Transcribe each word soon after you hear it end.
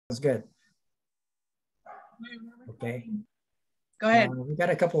That's good. Okay. Go ahead. We got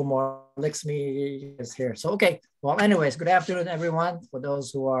a couple more. Lixmi is here. So, okay. Well, anyways, good afternoon, everyone. For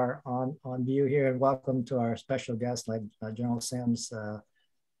those who are on view here, and welcome to our special guests like General Sims,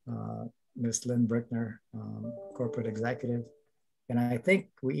 Ms. Lynn Brickner, corporate executive. And I think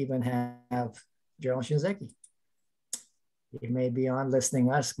we even have General Shinzeki. He may be on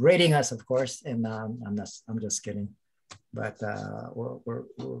listening us, grading us, of course. And I'm just kidding. But we're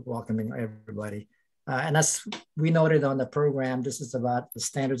welcoming everybody. And as we noted on the program, this is about the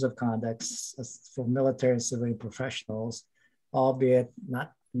standards of conduct for military and civilian professionals, albeit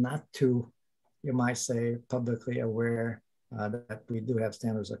not too, you might say, publicly aware that we do have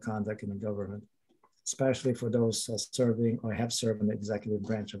standards of conduct in the government, especially for those serving or have served in the executive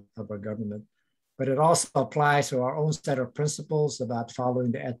branch of our government. But it also applies to our own set of principles about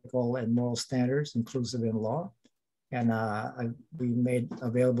following the ethical and moral standards inclusive in law. And we made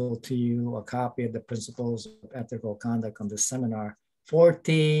available to you a copy of the Principles of Ethical Conduct on this seminar,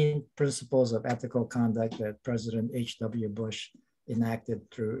 14 Principles of Ethical Conduct that President H.W. Bush enacted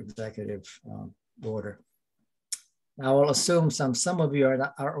through executive order. Now, I will assume some of you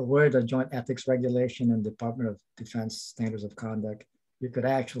are aware of the Joint Ethics Regulation and Department of Defense Standards of Conduct. You could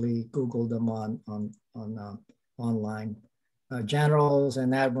actually Google them online. Generals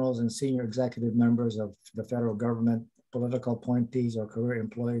and admirals and senior executive members of the federal government, political appointees or career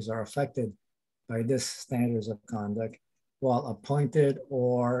employees are affected by this standards of conduct while appointed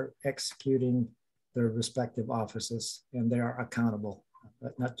or executing their respective offices, and they are accountable,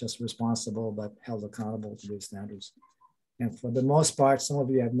 but not just responsible, but held accountable to these standards. And for the most part, some of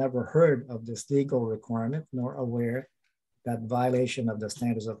you have never heard of this legal requirement nor aware that violation of the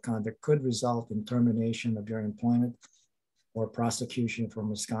standards of conduct could result in termination of your employment or prosecution for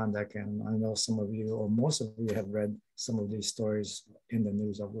misconduct. And I know some of you, or most of you, have read some of these stories in the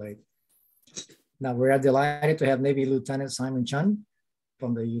news of late. Now, we are delighted to have Navy Lieutenant Simon Chun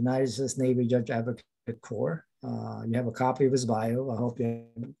from the United States Navy Judge Advocate Corps. You have a copy of his bio. I hope you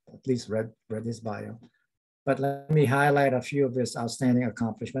have at least read his bio. But let me highlight a few of his outstanding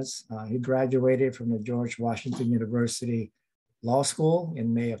accomplishments. He graduated from the George Washington University Law School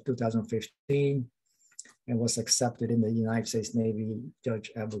in May of 2015. And was accepted in the United States Navy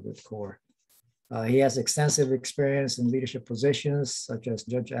Judge Advocate Corps. He has extensive experience in leadership positions, such as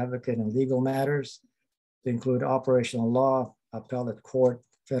Judge Advocate in legal matters, to include operational law, appellate court,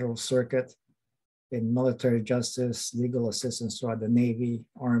 federal circuit, in military justice, legal assistance throughout the Navy,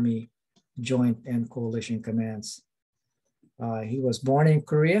 Army, Joint and Coalition commands. He was born in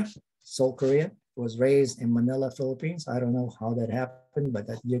Korea, Seoul, Korea, was raised in Manila, Philippines. I don't know how that happened, but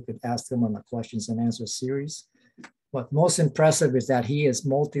that you could ask him on the questions and answers series. What most impressive is that he is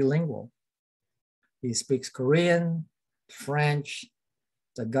multilingual. He speaks Korean, French,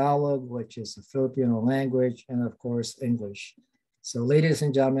 Tagalog, which is a Filipino language, and of course, English. So ladies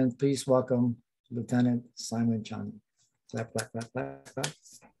and gentlemen, please welcome Lieutenant Simon Chun. Clap, clap, clap, clap, clap.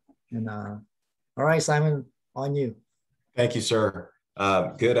 And all right, Simon, on you. Thank you, sir.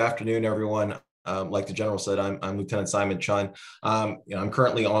 Good afternoon, everyone. Like the general said, I'm Lieutenant Simon Chun. I'm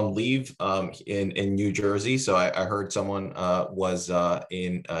currently on leave in New Jersey. So I heard someone was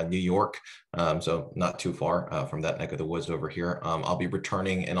in New York, so not too far from that neck of the woods over here. I'll be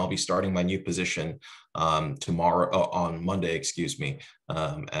returning and I'll be starting my new position tomorrow, on Monday, excuse me,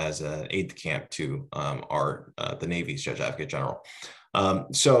 as an aide-de-camp to the Navy's Judge Advocate General.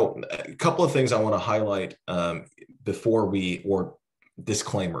 So a couple of things I want to highlight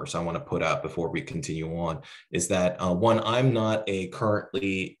disclaimers I want to put out before we continue on is that one, I'm not a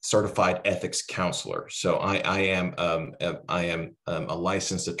currently certified ethics counselor. So I am a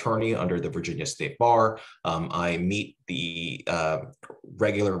licensed attorney under the Virginia State Bar. I meet the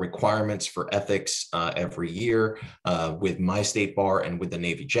regular requirements for ethics every year with my state bar and with the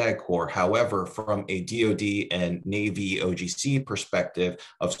Navy JAG Corps. However, from a DoD and Navy OGC perspective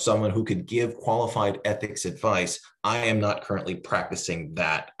of someone who could give qualified ethics advice, I am not currently practicing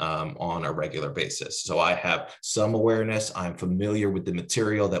that on a regular basis. So I have some awareness. I'm familiar with the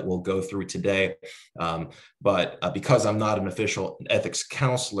material that we'll go through today. But because I'm not an official ethics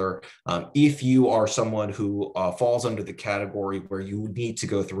counselor, if you are someone who falls under the category where you need to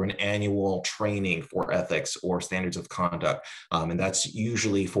go through an annual training for ethics or standards of conduct, and that's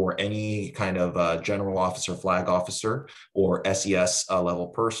usually for any kind of general officer, flag officer, or SES level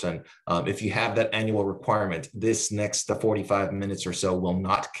person, if you have that annual requirement, this next 45 minutes or so will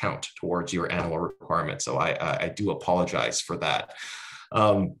not count towards your annual requirement. So I do apologize for that.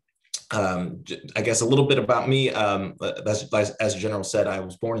 I guess a little bit about me. As the general said, I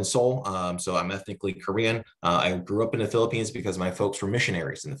was born in Seoul, so I'm ethnically Korean. I grew up in the Philippines because my folks were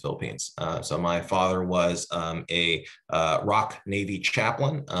missionaries in the Philippines. So my father was a ROK Navy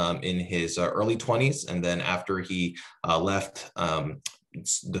chaplain in his early 20s, and then after he left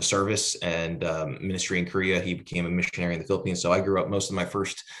the service and ministry in Korea, he became a missionary in the Philippines. So I grew up most of my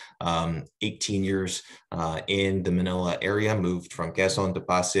first 18 years in the Manila area, moved from Quezon to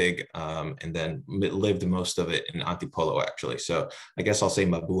Pasig, and then lived most of it in Antipolo, actually. So I guess I'll say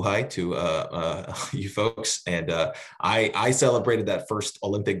mabuhay to you folks. And I celebrated that first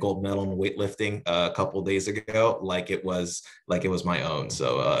Olympic gold medal in weightlifting a couple of days ago, like it was my own.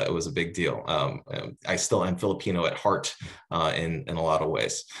 So it was a big deal. I still am Filipino at heart in a lot of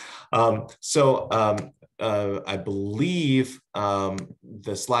ways. I believe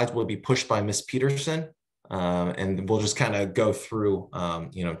the slides will be pushed by Miss Peterson, and we'll just kind of go through,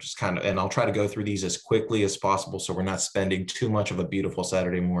 and I'll try to go through these as quickly as possible so we're not spending too much of a beautiful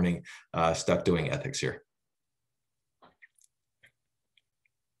Saturday morning stuck doing ethics here.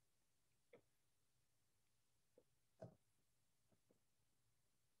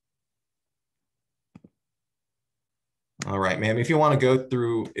 All right, ma'am, if you want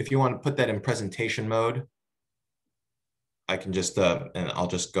to put that in presentation mode, I can just, and I'll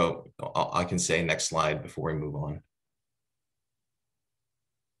just go, I can say next slide before we move on.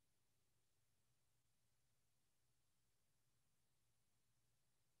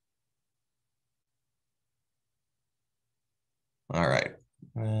 All right,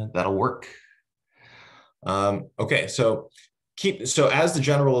 that'll work. Okay, so as the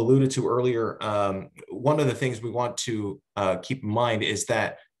general alluded to earlier, one of the things we want to keep in mind is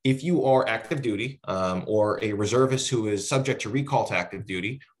that if you are active duty or a reservist who is subject to recall to active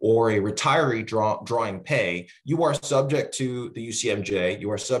duty or a retiree drawing pay, you are subject to the UCMJ, you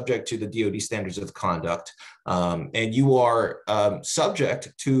are subject to the DoD standards of conduct, and you are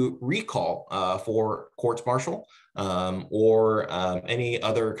subject to recall for courts martial or any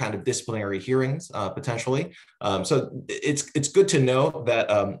other kind of disciplinary hearings potentially. So it's good to know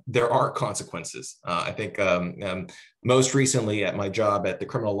that there are consequences. I think most recently at my job at the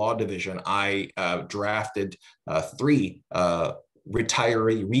Criminal Law Division, I drafted 3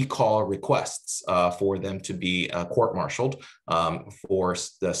 retiree recall requests for them to be court-martialed for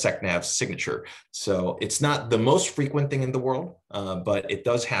the SECNAV's signature. So it's not the most frequent thing in the world, but it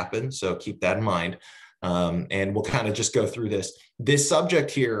does happen. So keep that in mind. And we'll kind of just go through this. This subject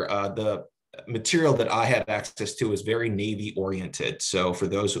here, the material that I had access to is very Navy oriented. So for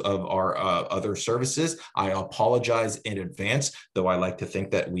those of our other services, I apologize in advance, though I like to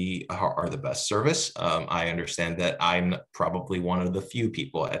think that we are the best service. I understand that I'm probably one of the few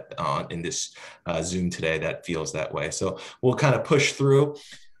people in this Zoom today that feels that way. So we'll kind of push through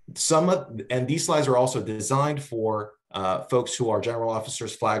and these slides are also designed for folks who are general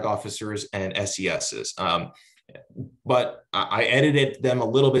officers, flag officers, and SESs. But I edited them a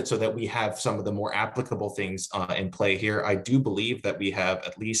little bit so that we have some of the more applicable things in play here. I do believe that we have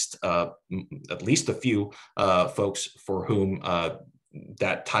at least a few folks for whom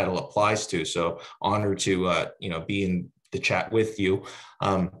that title applies to. So honored to be in the chat with you.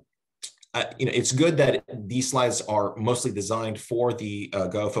 It's good that these slides are mostly designed for the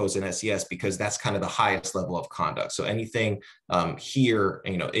GOFOs and SES because that's kind of the highest level of conduct. So anything here,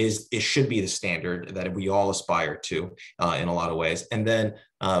 it should be the standard that we all aspire to in a lot of ways. And then,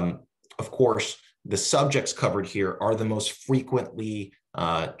 of course, the subjects covered here are the most frequently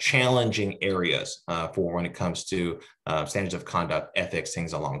challenging areas for when it comes to standards of conduct, ethics,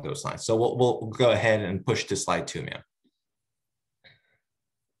 things along those lines. So we'll go ahead and push to slide 2, ma'am.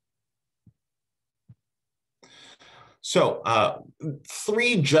 So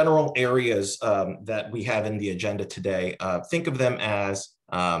 3 general areas that we have in the agenda today. Think of them as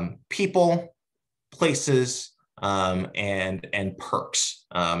people, places, and perks.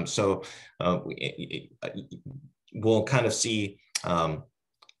 We'll kind of see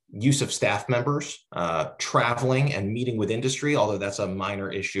use of staff members, traveling and meeting with industry, although that's a minor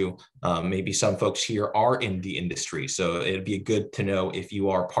issue. Maybe some folks here are in the industry. So it'd be good to know if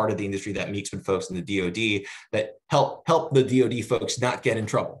you are part of the industry that meets with folks in the DoD that help the DoD folks not get in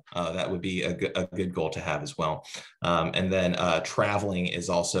trouble. That would be a good goal to have as well. And then traveling is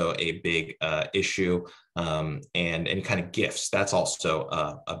also a big issue, and any kind of gifts. That's also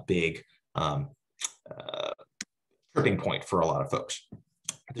a big tripping point for a lot of folks.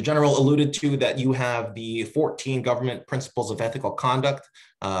 The general alluded to that you have the 14 government principles of ethical conduct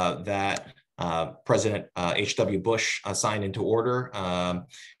that President H.W. Bush signed into order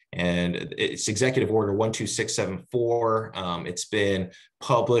And it's Executive Order 12674. It's been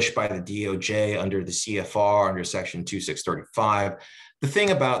published by the DOJ under the CFR under Section 2635. The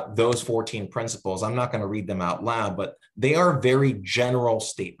thing about those 14 principles, I'm not going to read them out loud, but they are very general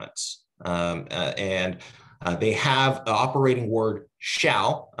statements. They have the operating word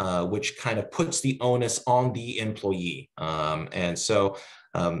shall, which kind of puts the onus on the employee.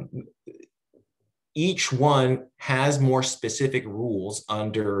 Each one has more specific rules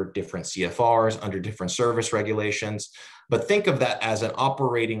under different CFRs, under different service regulations, but think of that as an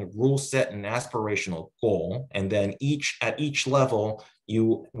operating rule set and aspirational goal. And then at each level,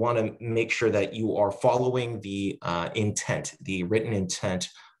 you want to make sure that you are following the intent, the written intent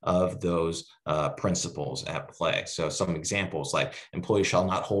of those principles at play. So some examples like employees shall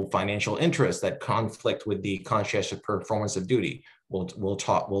not hold financial interests that conflict with the conscientious performance of duty.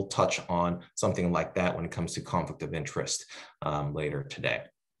 We'll touch on something like that when it comes to conflict of interest later today.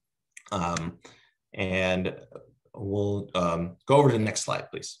 And we'll go over to the next slide,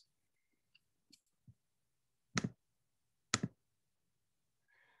 please.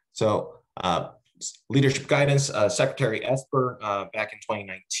 So leadership guidance, Secretary Esper back in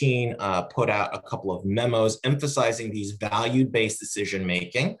 2019 put out a couple of memos emphasizing these value-based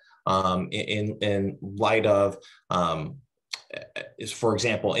decision-making in light of for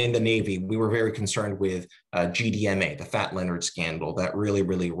example, in the Navy, we were very concerned with GDMA, the Fat Leonard scandal that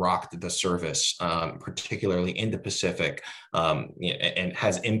really rocked the service, particularly in the Pacific, and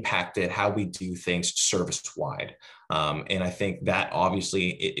has impacted how we do things service-wide. And I think that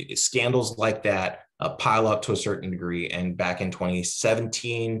obviously scandals like that pile up to a certain degree. And back in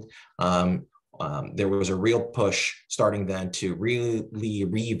 2017, there was a real push starting then to really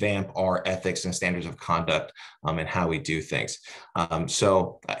revamp our ethics and standards of conduct and how we do things. I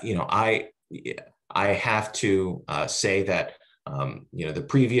have to say that the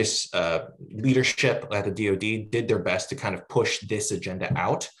previous leadership at the DoD did their best to kind of push this agenda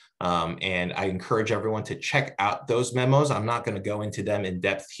out. And I encourage everyone to check out those memos. I'm not going to go into them in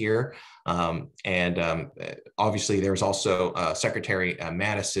depth here. Obviously, there's also Secretary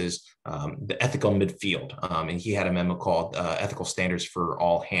Mattis's the ethical midfield, and he had a memo called Ethical Standards for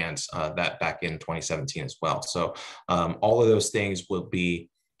All Hands that back in 2017 as well. So all of those things will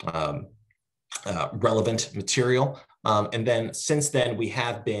be relevant material. And then since then, we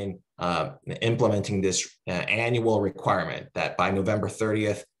have been implementing this annual requirement that by November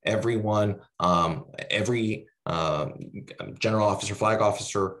 30th, everyone, every general officer, flag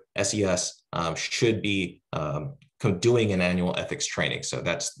officer, SES should be doing an annual ethics training. So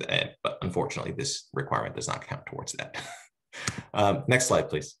that's, but unfortunately, this requirement does not count towards that. Next slide,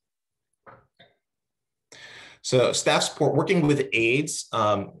 please. So staff support, working with aides,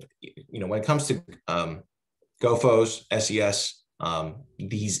 when it comes to GOFOs, SES,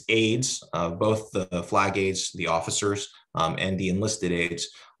 these aides, both the flag aides, the officers, and the enlisted aides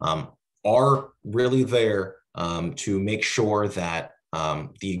are really there to make sure that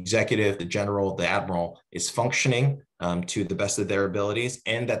the executive, the general, the admiral is functioning to the best of their abilities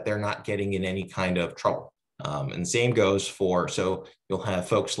and that they're not getting in any kind of trouble. And the same goes for, so you'll have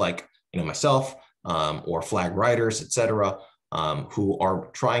folks like, myself or flag riders, et cetera, who are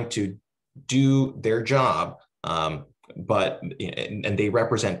trying to do their job, but they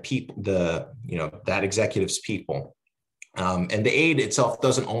represent people, that executive's people. And the aide itself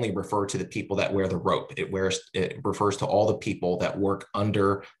doesn't only refer to the people that wear the rope. It refers to all the people that work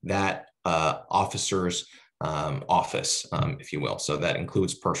under that officer's office, if you will. So that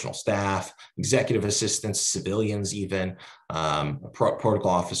includes personal staff, executive assistants, civilians, even protocol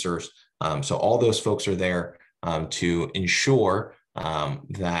officers. So all those folks are there to ensure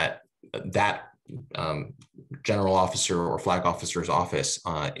that general officer or flag officer's office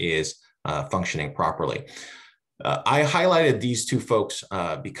is functioning properly. I highlighted these two folks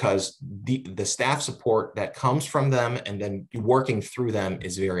because the staff support that comes from them and then working through them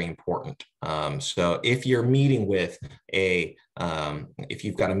is very important. So if you're meeting with if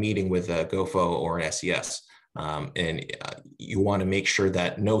you've got a meeting with a GOFO or an SES, and you want to make sure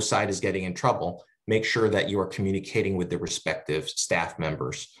that no side is getting in trouble, make sure that you are communicating with the respective staff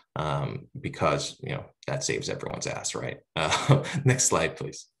members because, that saves everyone's ass, right? Next slide,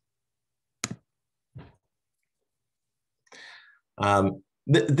 please.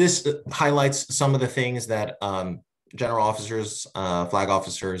 This highlights some of the things that general officers, flag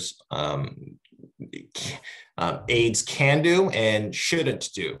officers, aides can do and shouldn't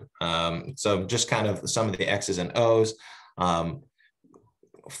do. So just kind of some of the X's and O's.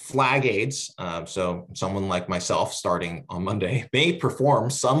 flag aides, so someone like myself starting on Monday, may perform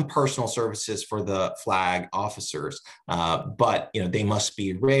some personal services for the flag officers, but they must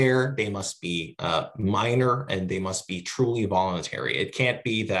be rare, they must be minor, and they must be truly voluntary. It can't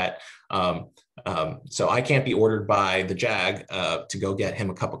be that, so I can't be ordered by the JAG to go get him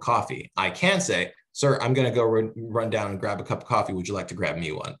a cup of coffee. I can say, sir, I'm going to go run down and grab a cup of coffee. Would you like to grab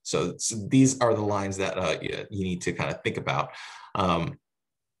me one? So these are the lines that you need to kind of think about.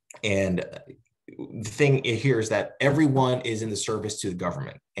 And the thing here is that everyone is in the service to the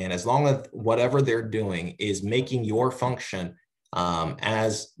government. And as long as whatever they're doing is making your function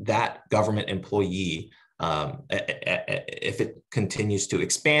as that government employee, if it continues to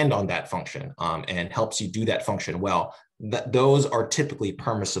expand on that function and helps you do that function well, those are typically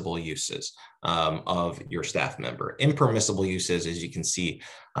permissible uses of your staff member. Impermissible uses, as you can see,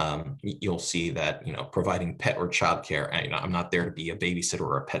 you'll see that, providing pet or childcare, I'm not there to be a babysitter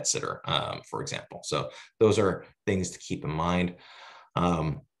or a pet sitter, for example. So those are things to keep in mind.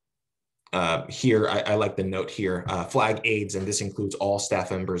 Here, I like the note here, flag aides, and this includes all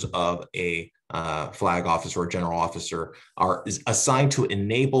staff members of a flag officer or general officer, is assigned to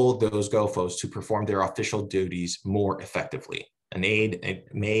enable those GOFOs to perform their official duties more effectively. An aide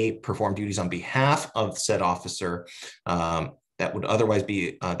may perform duties on behalf of said officer that would otherwise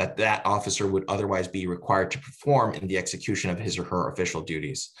be, that officer would otherwise be required to perform in the execution of his or her official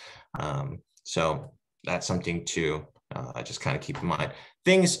duties. So that's something to just kind of keep in mind.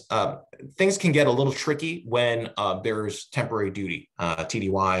 Things can get a little tricky when there's temporary duty,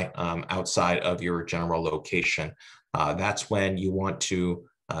 TDY, outside of your general location. That's when you want to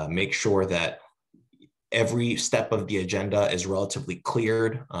make sure that every step of the agenda is relatively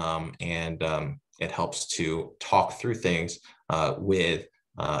cleared, and it helps to talk through things with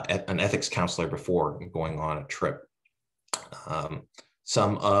an ethics counselor before going on a trip.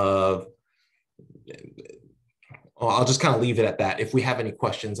 I'll just kind of leave it at that. If we have any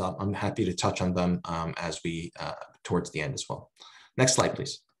questions, I'm happy to touch on them as we towards the end as well. Next slide,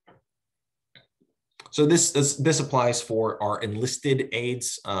 please. So this applies for our enlisted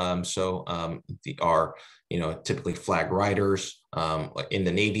aides. Typically flag riders. In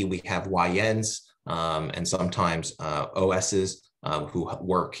the Navy, we have YNs and sometimes OSs who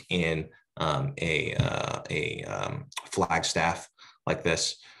work in a flag staff like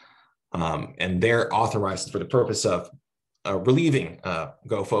this. And they're authorized for the purpose of relieving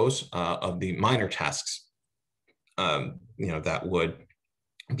GOFOs of the minor tasks, that would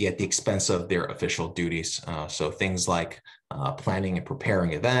be at the expense of their official duties. So things like planning and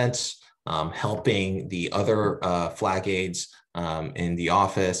preparing events, helping the other flag aides in the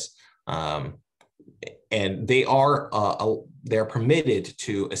office, and they're permitted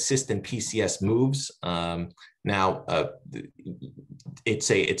to assist in PCS moves. Now,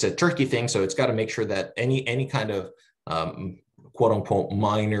 it's a tricky thing, so it's got to make sure that any kind of quote unquote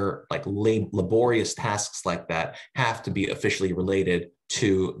minor, like laborious tasks like that have to be officially related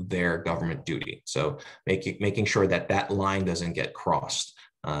to their government duty. So making sure that that line doesn't get crossed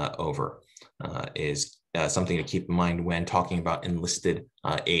over is something to keep in mind when talking about enlisted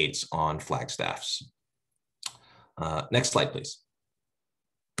aides on flag staffs. Next slide, please.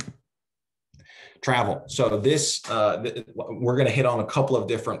 Travel. So this, we're going to hit on a couple of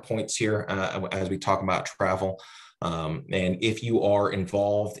different points here as we talk about travel. And if you are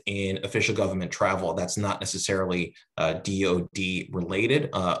involved in official government travel, that's not necessarily DoD related.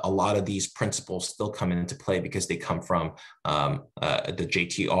 A lot of these principles still come into play because they come from the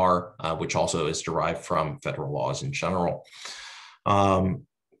JTR, which also is derived from federal laws in general.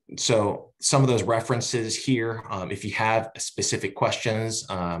 So some of those references here, if you have specific questions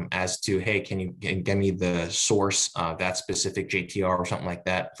as to, hey, can you give me the source of that specific JTR or something like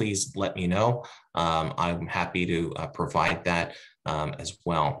that, please let me know. I'm happy to provide that as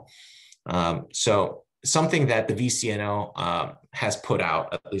well. So something that the VCNO has put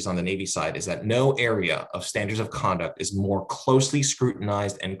out, at least on the Navy side, is that no area of standards of conduct is more closely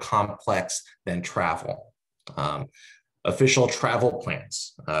scrutinized and complex than travel. Official travel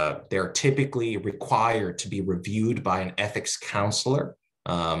plans, they're typically required to be reviewed by an ethics counselor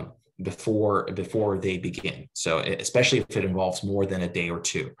before they begin. So especially if it involves more than a day or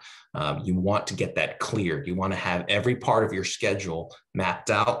two, you want to get that cleared. You want to have every part of your schedule mapped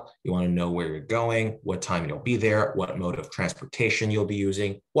out. You want to know where you're going, what time you'll be there, what mode of transportation you'll be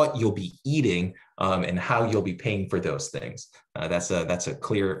using, what you'll be eating, and how you'll be paying for those things. That's a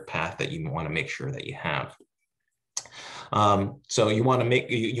clear path that you want to make sure that you have. So you want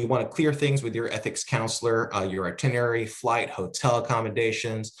to clear things with your ethics counselor, your itinerary, flight, hotel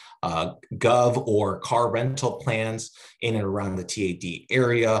accommodations, gov or car rental plans in and around the TAD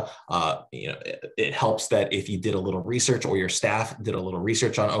area. It helps that if you did a little research or your staff did a little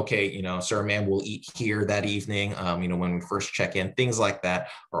research on, okay, sir, ma'am, we'll eat here that evening. When we first check in, things like that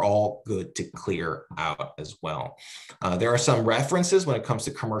are all good to clear out as well. There are some references when it comes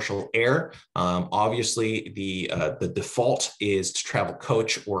to commercial air. Obviously, the default is to travel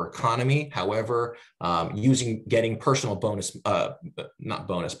coach or economy. However, getting personal bonus, not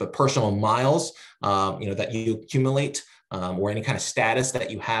bonus, but personal miles, that you accumulate, or any kind of status that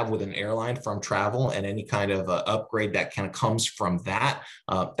you have with an airline from travel, and any kind of upgrade that kind of comes from that,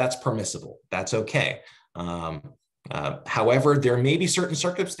 that's permissible. That's okay. However, there may be certain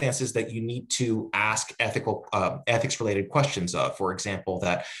circumstances that you need to ask ethics-related questions of. For example,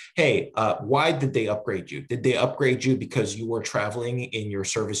 that, hey, why did they upgrade you? Did they upgrade you because you were traveling in your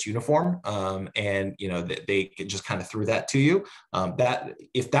service uniform, and they just kind of threw that to you? That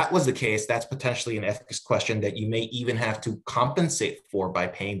if that was the case, that's potentially an ethics question that you may even have to compensate for by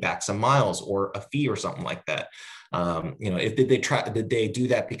paying back some miles or a fee or something like that. Did they do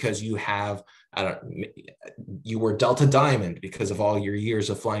that because you have, you were Delta Diamond because of all your years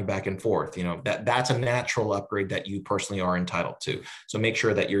of flying back and forth? That's a natural upgrade that you personally are entitled to. So make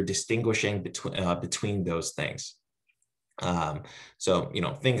sure that you're distinguishing between those things.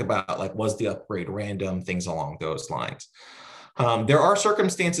 Think about, was the upgrade random, things along those lines. There are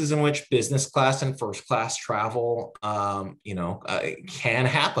circumstances in which business class and first class travel, can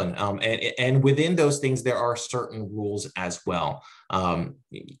happen. And within those things, there are certain rules as well.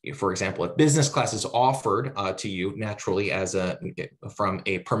 For example, if business class is offered to you naturally from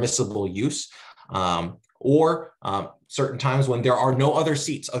a permissible use, or certain times when there are no other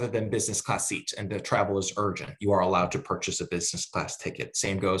seats other than business class seats and the travel is urgent, you are allowed to purchase a business class ticket.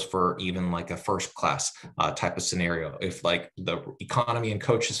 Same goes for even like a first class type of scenario. If the economy and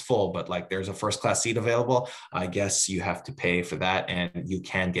coach is full, but there's a first class seat available, I guess you have to pay for that, and you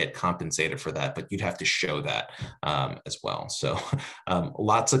can get compensated for that, but you'd have to show that as well. So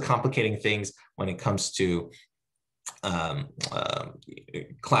lots of complicating things when it comes to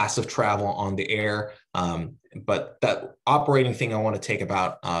class of travel on the air. But that operating thing I want to take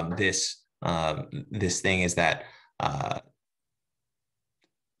about this thing is that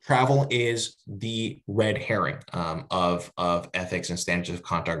travel is the red herring of ethics and standards of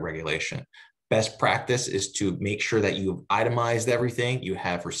conduct regulation. Best practice is to make sure that you've itemized everything, you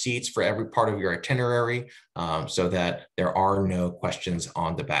have receipts for every part of your itinerary, so that there are no questions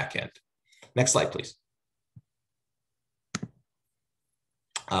on the back end. Next slide, please.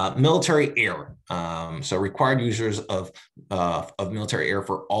 Military air. So required users of military air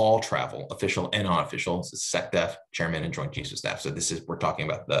for all travel, official and non-official. SecDef, Chairman and Joint Chiefs of Staff. So we're talking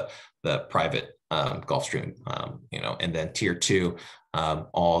about the private Gulfstream, and then tier 2,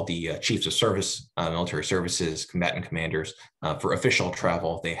 all the chiefs of service, military services, combatant commanders. For official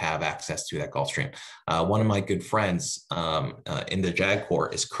travel, they have access to that Gulfstream. One of my good friends in the JAG Corps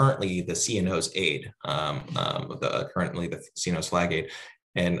is currently the CNO's aide, currently the CNO's flag aide.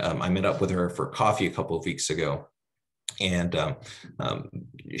 And I met up with her for coffee a couple of weeks ago, and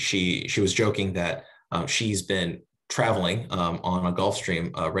she was joking that she's been traveling on a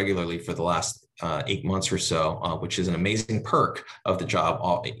Gulfstream regularly for the last 8 months or so, which is an amazing perk of the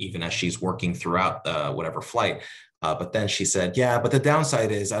job, even as she's working throughout whatever flight. But then she said, yeah, but the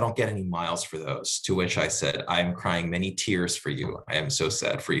downside is I don't get any miles for those. To which I said, I'm crying many tears for you. I am so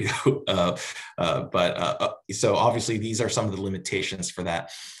sad for you. So obviously these are some of the limitations for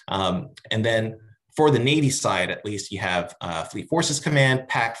that. And then for the Navy side, at least, you have Fleet Forces Command,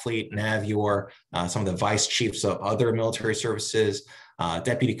 PAC Fleet, Navior, some of the vice chiefs of other military services,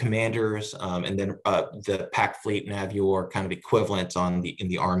 deputy commanders, and then the PAC Fleet, Navior kind of equivalent in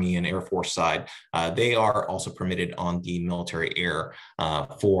the Army and Air Force side. They are also permitted on the military air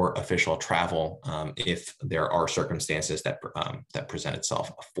for official travel if there are circumstances that present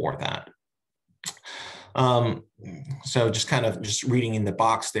itself for that. So just reading in the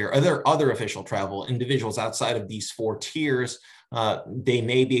box there, other official travel, individuals outside of these 4 tiers, they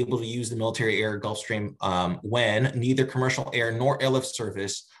may be able to use the military air Gulfstream when neither commercial air nor airlift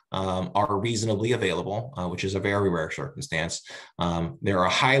service are reasonably available, which is a very rare circumstance. There are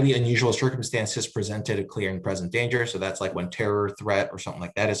highly unusual circumstances presented at clear and present danger. So that's like when terror threat or something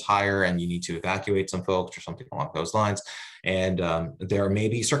like that is higher and you need to evacuate some folks or something along those lines. And there may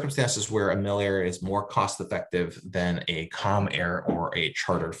be circumstances where a mil air is more cost effective than a com air or a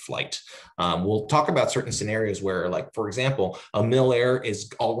chartered flight. We'll talk about certain scenarios where, like, for example, a mil air is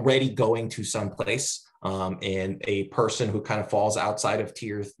already going to some place and a person who kind of falls outside of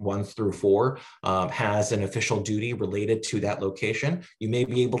tier 1 through 4 has an official duty related to that location, you may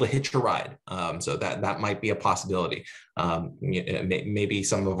be able to hitch a ride. So that might be a possibility. Maybe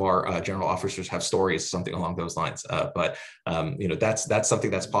some of our general officers have stories, something along those lines. But that's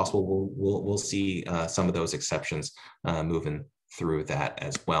something that's possible. We'll see some of those exceptions moving through that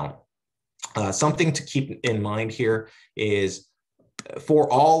as well. Something to keep in mind here is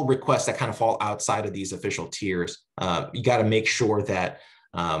for all requests that kind of fall outside of these official tiers, you got to make sure that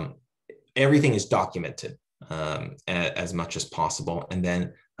everything is documented as much as possible. And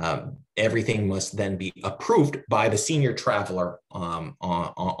then everything must then be approved by the senior traveler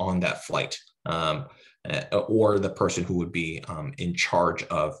on that flight, or the person who would be in charge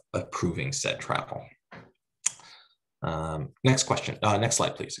of approving said travel. Next question. Next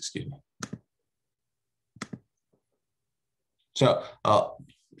slide, please. Excuse me. So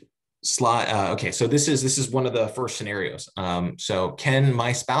okay, so this is one of the first scenarios. So can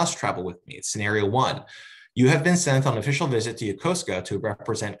my spouse travel with me? It's scenario 1. You have been sent on an official visit to Yokosuka to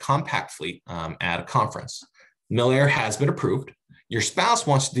represent Compact Fleet at a conference. Milair has been approved. Your spouse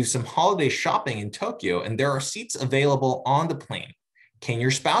wants to do some holiday shopping in Tokyo, and there are seats available on the plane. Can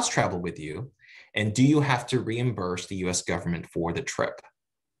your spouse travel with you? And do you have to reimburse the US government for the trip?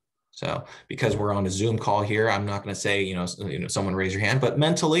 So because we're on a Zoom call here, I'm not going to say, someone raise your hand, but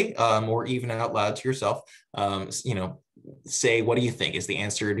mentally or even out loud to yourself, say, what do you think? Is the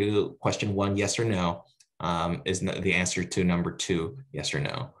answer to question 1 yes or no? Is the answer to number 2 yes or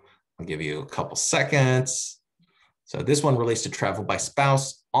no? I'll give you a couple seconds. So this one relates to travel by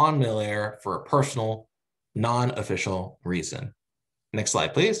spouse on Milair for a personal, non-official reason. Next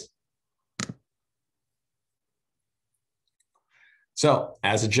slide, please. So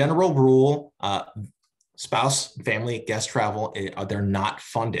as a general rule, spouse, family, guest travel, they're not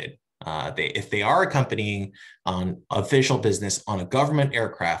funded. If they are accompanying on official business on a government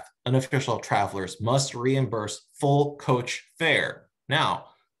aircraft, unofficial travelers must reimburse full coach fare. Now,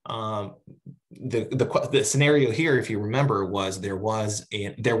 the scenario here, if you remember, was there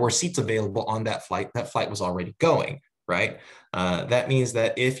were seats available on that flight. That flight was already going, right? That means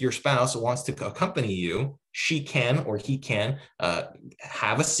that if your spouse wants to accompany you, she can or he can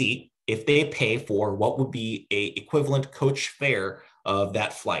have a seat if they pay for what would be a equivalent coach fare of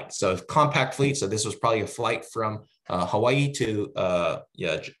that flight. So if Compact Fleet, so this was probably a flight from Hawaii to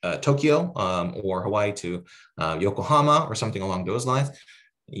Tokyo, or Hawaii to Yokohama or something along those lines.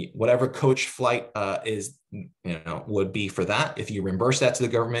 Whatever coach flight would be for that. If you reimburse that to the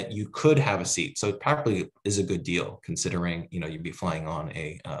government, you could have a seat. So it probably is a good deal considering, you'd be flying on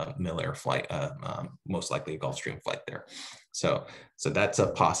a Milair flight, most likely a Gulfstream flight there. So that's a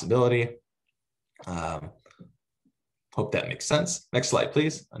possibility. Hope that makes sense. Next slide,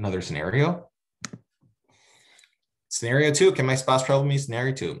 please. Another scenario. Scenario 2, can my spouse travel with me?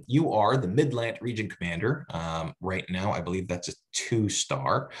 Scenario 2, you are the Midland Region Commander. Right now, I believe that's a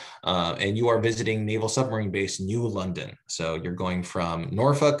 2-star, and you are visiting Naval Submarine Base New London. So you're going from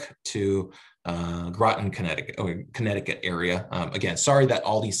Norfolk to Groton, Connecticut area. Again, sorry that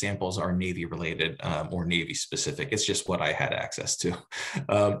all these samples are Navy related or Navy specific. It's just what I had access to.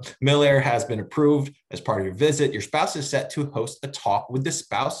 Milair has been approved as part of your visit. Your spouse is set to host a talk with the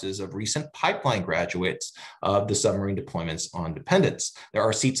spouses of recent pipeline graduates of the submarine deployments on Dependence. There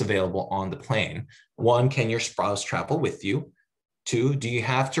are seats available on the plane. 1, can your spouse travel with you? 2, do you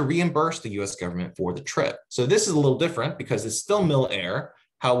have to reimburse the US government for the trip? So this is a little different because it's still Milair.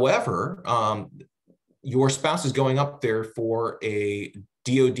 However, your spouse is going up there for a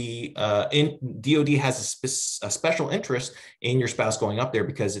DOD. DOD has a special interest in your spouse going up there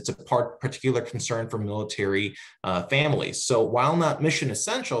because it's a particular concern for military families. So while not mission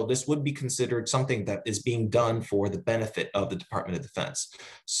essential, this would be considered something that is being done for the benefit of the Department of Defense.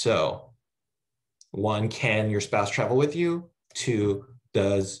 So 1, can your spouse travel with you? 2,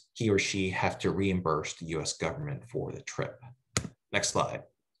 does he or she have to reimburse the US government for the trip? Next slide.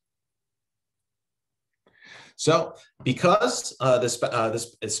 So because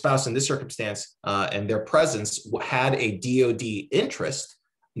this spouse in this circumstance and their presence had a DOD interest,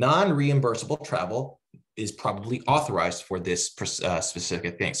 non-reimbursable travel is probably authorized for this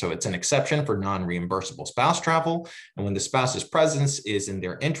specific thing. So it's an exception for non-reimbursable spouse travel. And when the spouse's presence is in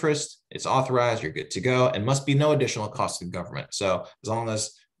their interest, it's authorized, you're good to go, and must be no additional cost to the government. So as long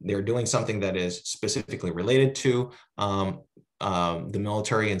as they're doing something that is specifically related to the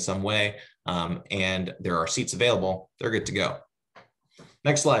military in some way, and there are seats available, they're good to go.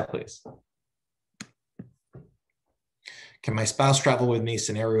 Next slide, please. Can my spouse travel with me?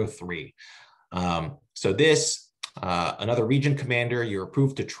 Scenario 3. So this Another region commander, you're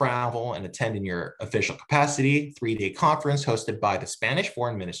approved to travel and attend in your official capacity, 3-day conference hosted by the Spanish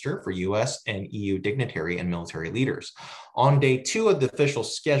foreign minister for US and EU dignitary and military leaders. On day 2 of the official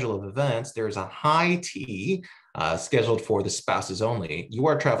schedule of events, there's a high tea scheduled for the spouses only. You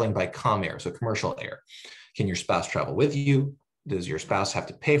are traveling by Comair, so commercial air. Can your spouse travel with you? Does your spouse have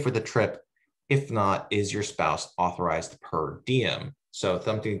to pay for the trip? If not, is your spouse authorized per diem? So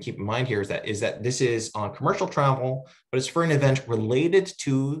something to keep in mind here is that this is on commercial travel, but it's for an event related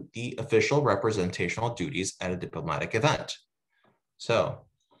to the official representational duties at a diplomatic event. So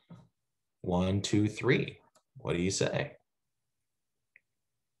 1, 2, 3, what do you say?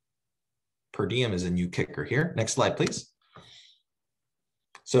 Per diem is a new kicker here. Next slide, please.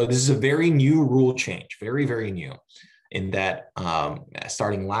 So this is a very new rule change, very, very new, in that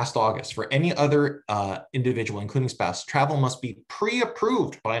starting last August, for any other individual, including spouse, travel must be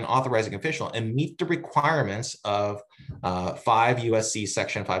pre-approved by an authorizing official and meet the requirements of 5 USC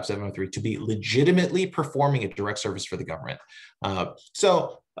section 5703 to be legitimately performing a direct service for the government.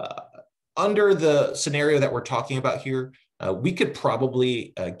 Under the scenario that we're talking about here, we could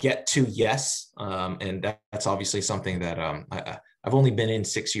probably get to yes, and that's obviously something that I've only been in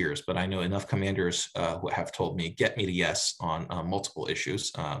 6 years, but I know enough commanders who have told me, get me to yes on multiple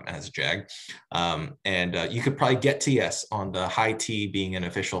issues as JAG. You could probably get to yes on the high T being an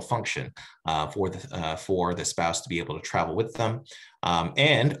official function for the spouse to be able to travel with them,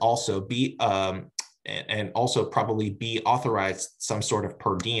 and also probably be authorized some sort of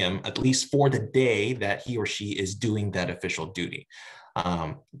per diem, at least for the day that he or she is doing that official duty.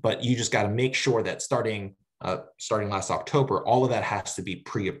 But you just got to make sure that starting last October, all of that has to be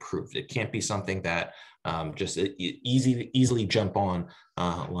pre-approved. It can't be something that just easily jump on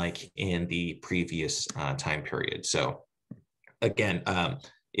like in the previous time period. So again,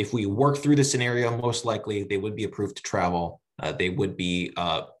 if we work through the scenario, most likely they would be approved to travel. They would be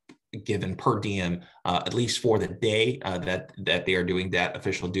given per diem, at least for the day that they are doing that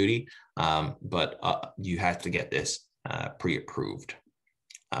official duty. But you have to get this pre-approved.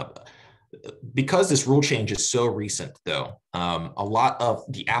 Because this rule change is so recent, though, a lot of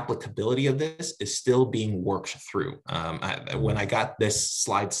the applicability of this is still being worked through. When I got this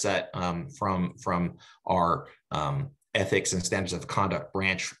slide set from our ethics and standards of conduct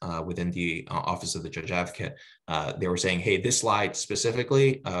branch within the Office of the Judge Advocate, they were saying, hey, this slide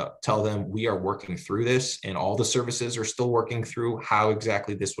specifically, tell them we are working through this and all the services are still working through how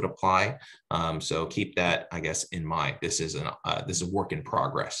exactly this would apply. So keep that, I guess, in mind. This is a work in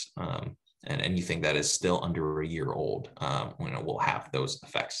progress. And anything that is still under a year old will have those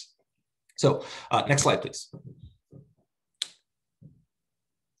effects. So next slide, please.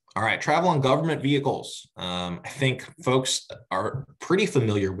 All right, travel on government vehicles. I think folks are pretty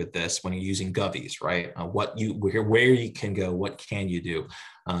familiar with this when you're using govies, right? Where you can go, what can you do?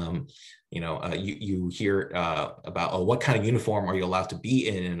 You hear about what kind of uniform are you allowed to be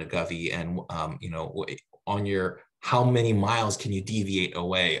in a govie, and on your how many miles can you deviate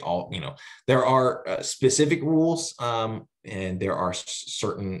away? There are specific rules, and there are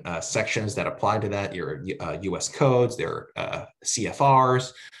certain sections that apply to that. Your U.S. codes, there are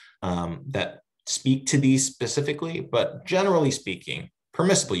CFRs that speak to these specifically, but generally speaking,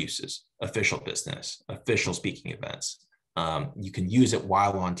 permissible uses: official business, official speaking events. You can use it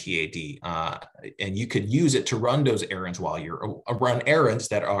while on TAD, and you could use it to run those errands while you're run errands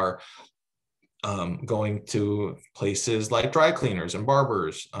that are going to places like dry cleaners and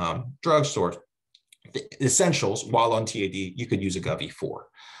barbers, drugstores, essentials while on TAD. You could use a govie for.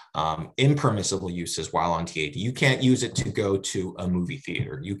 Impermissible uses while on TAD. You can't use it to go to a movie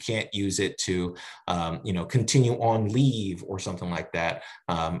theater. You can't use it to, continue on leave or something like that,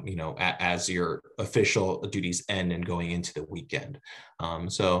 as your official duties end and going into the weekend.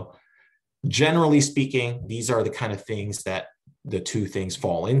 So generally speaking, these are the kind of things that the two things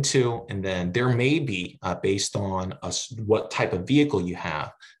fall into. And then there may be, based on what type of vehicle you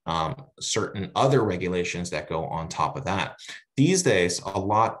have, certain other regulations that go on top of that. These days, a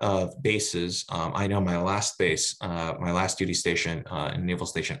lot of bases, I know my last base, my last duty station in Naval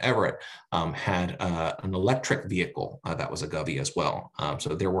Station Everett, had an electric vehicle that was a govie as well.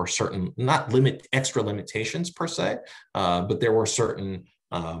 So there were certain, not extra limitations per se, but there were certain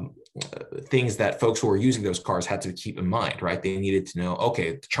things that folks who were using those cars had to keep in mind, right? They needed to know,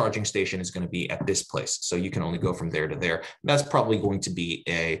 okay, the charging station is going to be at this place, so you can only go from there to there. And that's probably going to be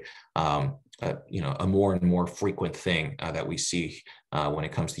a more and more frequent thing that we see when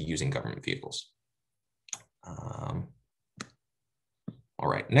it comes to using government vehicles. All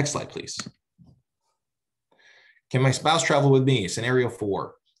right, next slide, please. Can my spouse travel with me? Scenario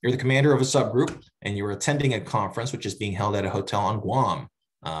 4. You're the commander of a subgroup, and you're attending a conference which is being held at a hotel on Guam.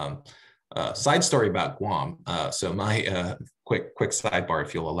 Side story about Guam. So my quick sidebar,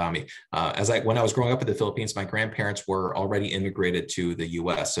 if you'll allow me. When I was growing up in the Philippines, my grandparents were already immigrated to the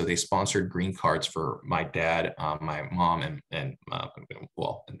U.S., so they sponsored green cards for my dad, my mom, and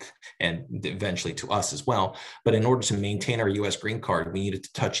eventually to us as well. But in order to maintain our U.S. green card, we needed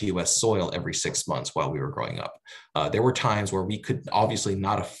to touch U.S. soil every 6 months while we were growing up. There were times where we could obviously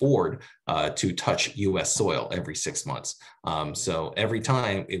not afford to touch U.S. soil every 6 months. So every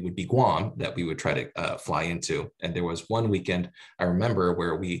time it would be Guam that we would try to fly into. And there was one weekend I remember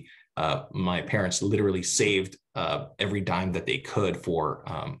where my parents literally saved every dime that they could for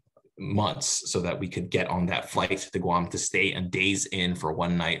months so that we could get on that flight to Guam to stay a days in for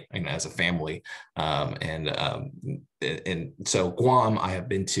one night as a family. And so Guam, I have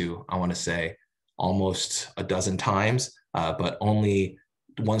been to, I want to say, almost a dozen times, but only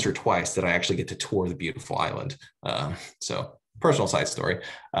once or twice did I actually get to tour the beautiful island. So personal side story.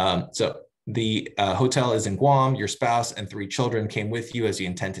 So the hotel is in Guam. Your spouse and 3 children came with you as you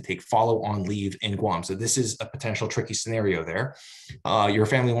intend to take follow-on leave in Guam. So this is a potential tricky scenario there. Your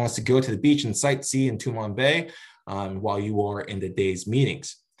family wants to go to the beach and sightsee in Tumon Bay while you are in the day's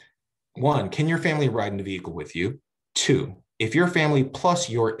meetings. 1, can your family ride in the vehicle with you? 2, if your family plus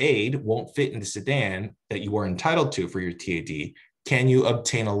your aide won't fit in the sedan that you are entitled to for your TAD, can you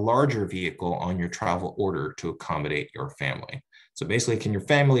obtain a larger vehicle on your travel order to accommodate your family? So basically, can your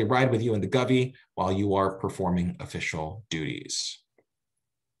family ride with you in the Govey while you are performing official duties?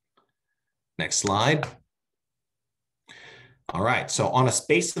 Next slide. All right, so on a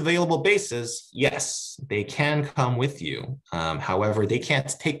space available basis, yes, they can come with you. However, they can't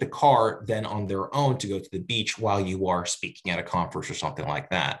take the car then on their own to go to the beach while you are speaking at a conference or something like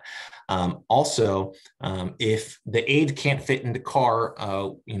that. Also, if the aide can't fit in the car,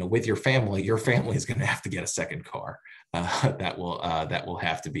 with your family is going to have to get a second car. That will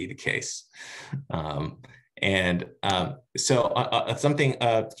have to be the case. So something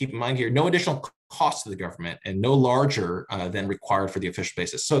to keep in mind here: no additional cost to the government and no larger than required for the official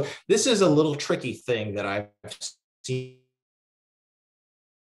basis. So this is a little tricky thing that I've seen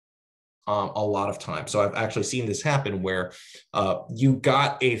a lot of times. So I've actually seen this happen where you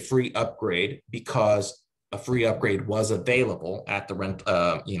got a free upgrade because a free upgrade was available at the rent,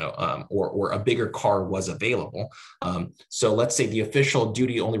 or a bigger car was available. So let's say the official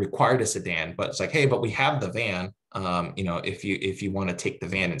duty only required a sedan, but it's like, hey, but we have the van. If you want to take the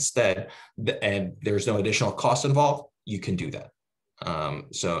van instead, and there's no additional cost involved, you can do that.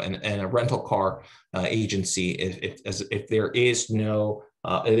 And a rental car agency, if there is no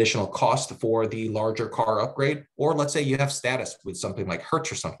additional cost for the larger car upgrade, or let's say you have status with something like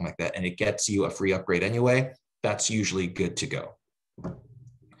Hertz or something like that, and it gets you a free upgrade anyway, that's usually good to go.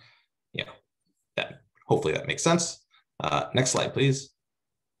 Yeah, hopefully that makes sense. Next slide, please.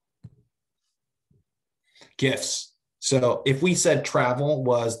 Gifts. So if we said travel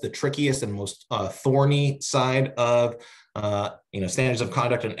was the trickiest and most thorny side of standards of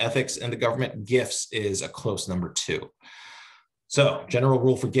conduct and ethics in the government, gifts is a close number 2. So general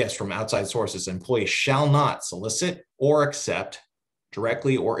rule for gifts from outside sources: employees shall not solicit or accept,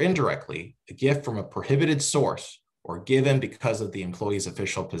 directly or indirectly, a gift from a prohibited source or given because of the employee's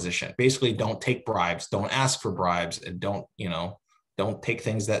official position. Basically, don't take bribes, don't ask for bribes, and don't take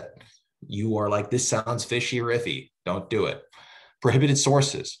things that you are like, this sounds fishy or iffy. Don't do it. Prohibited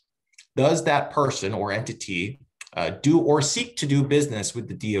sources: does that person or entity do or seek to do business with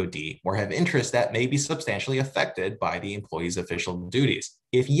the DoD or have interests that may be substantially affected by the employee's official duties?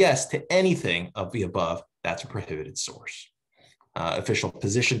 If yes to anything of the above, that's a prohibited source. Official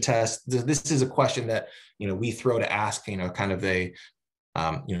position test. This is a question that we throw to ask, kind of a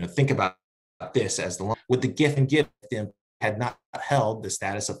think about this as would the gift and gift had not held the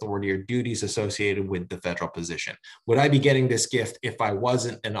status, authority, or duties associated with the federal position? Would I be getting this gift if I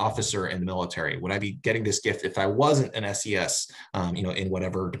wasn't an officer in the military? Would I be getting this gift if I wasn't an SES, in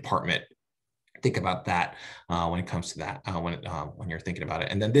whatever department? Think about that when it comes to that, when you're thinking about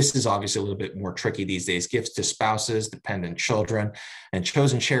it. And then this is obviously a little bit more tricky these days: gifts to spouses, dependent children, and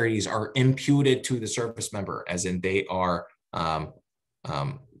chosen charities are imputed to the service member, as in they are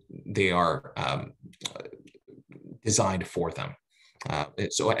designed for them.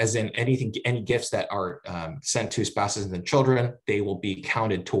 So as in any gifts that are sent to spouses and children, they will be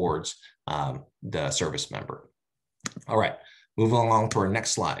counted towards the service member. All right, moving along to our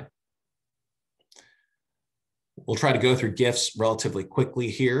next slide. We'll try to go through gifts relatively quickly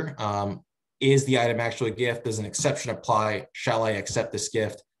here. Is the item actually a gift? Does an exception apply? Shall I accept this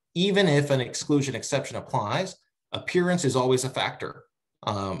gift? Even if an exclusion exception applies, appearance is always a factor.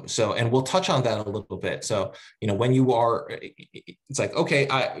 So, and we'll touch on that a little bit. So, when you are, it's like, okay,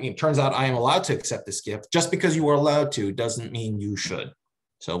 it turns out I am allowed to accept this gift. Just because you are allowed to doesn't mean you should.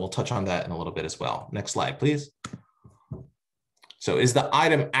 So we'll touch on that in a little bit as well. Next slide, please. So is the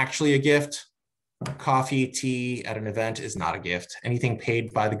item actually a gift? Coffee, tea at an event is not a gift. Anything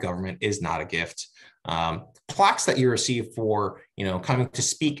paid by the government is not a gift. Plaques that you receive for, coming to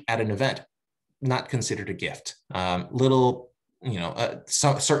speak at an event, not considered a gift.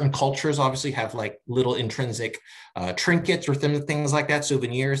 Certain cultures obviously have like little intrinsic trinkets or things like that,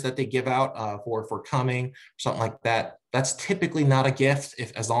 souvenirs that they give out for coming, something like that. That's typically not a gift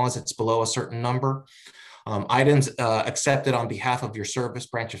as long as it's below a certain number. Items accepted on behalf of your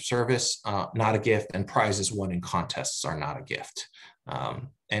branch of service, not a gift, and prizes won in contests are not a gift. And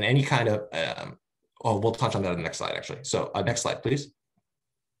any kind of, we'll touch on that in the next slide, actually. So next slide, please.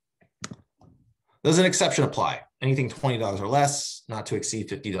 Does an exception apply? Anything $20 or less, not to exceed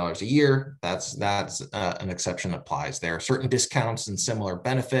 $50 a year, that's an exception applies there. Certain discounts and similar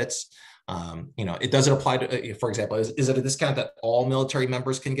benefits. It doesn't apply to, for example, is it a discount that all military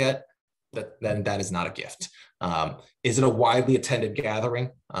members can get? Then that is not a gift. Is it a widely attended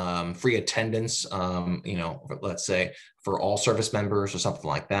gathering? Free attendance, let's say for all service members or something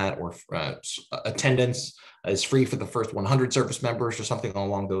like that, or attendance is free for the first 100 service members or something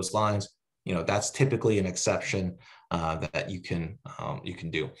along those lines. That's typically an exception that you can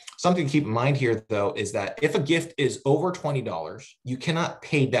do. Something to keep in mind here, though, is that if a gift is over $20, you cannot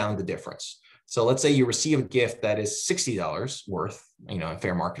pay down the difference. So let's say you receive a gift that is $60 worth, in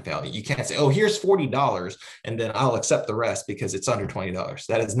fair market value. You can't say, oh, here's $40 and then I'll accept the rest because it's under $20.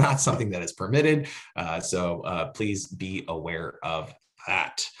 That is not something that is permitted. So please be aware of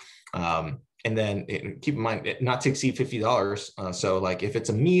that. And then keep in mind, not to exceed $50. So like if it's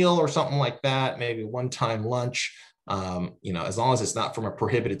a meal or something like that, maybe one-time lunch, as long as it's not from a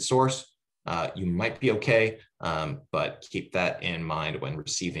prohibited source, you might be okay. But keep that in mind when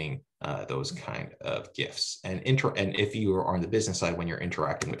receiving those kind of gifts. And if you are on the business side, when you're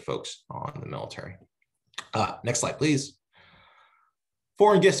interacting with folks on the military. Next slide, please.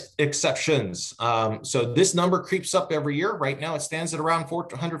 Foreign gift exceptions. So this number creeps up every year. Right now, it stands at around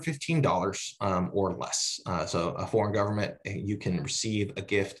 $415 or less. So a foreign government, you can receive a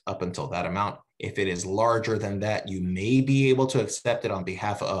gift up until that amount. If it is larger than that, you may be able to accept it on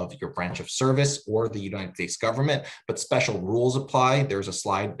behalf of your branch of service or the United States government, but special rules apply. There's a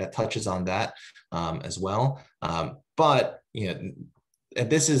slide that touches on that as well. But and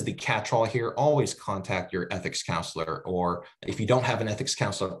this is the catch-all here, always contact your ethics counselor, or if you don't have an ethics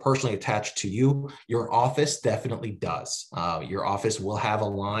counselor personally attached to you, your office definitely does. Your office will have a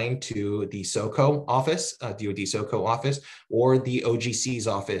line to the SOCO office, DoD SOCO office, or the OGC's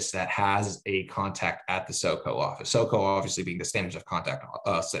office that has a contact at the SOCO office. SOCO obviously being the Standards of Conduct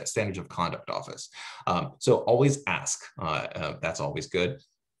office. So always ask, that's always good.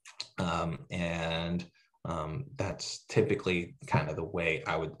 That's typically kind of the way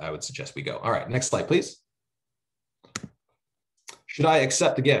I would suggest we go. All right, next slide, please. Should I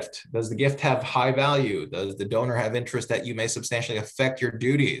accept the gift? Does the gift have high value? Does the donor have interest that you may substantially affect your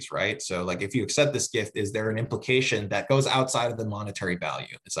duties, right? So like if you accept this gift, is there an implication that goes outside of the monetary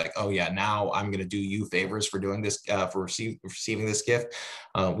value? It's like, oh yeah, now I'm gonna do you favors for doing this, for receiving this gift.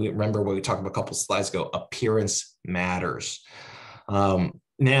 We remember what we talked about a couple slides ago, appearance matters.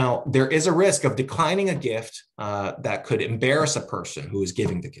 Now, there is a risk of declining a gift that could embarrass a person who is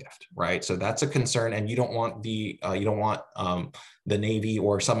giving the gift, right? So that's a concern, and you don't want the Navy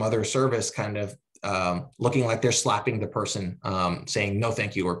or some other service kind of looking like they're slapping the person, saying no,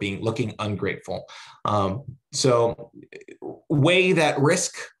 thank you, or looking ungrateful. So weigh that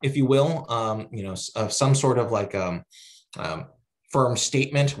risk, if you will, of some sort of like firm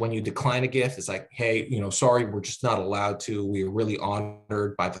statement when you decline a gift. It's like, hey, sorry, we're just not allowed to. We're really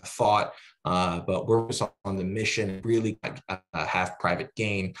honored by the thought, but we're just on the mission, really have private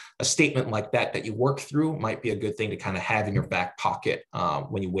gain. A statement like that you work through might be a good thing to kind of have in your back pocket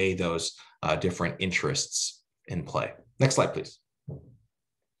when you weigh those different interests in play. Next slide, please.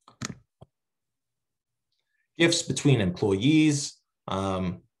 Gifts between employees.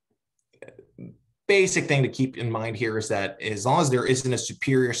 Basic thing to keep in mind here is that as long as there isn't a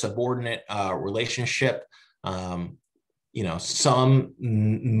superior subordinate relationship, some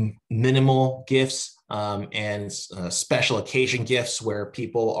minimal gifts and special occasion gifts where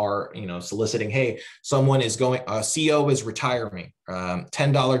people are, soliciting, hey, someone is going, a CO is retiring,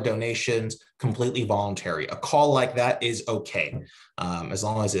 $10 donations, completely voluntary. A call like that is okay, as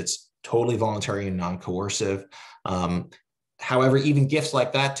long as it's totally voluntary and non-coercive. However, even gifts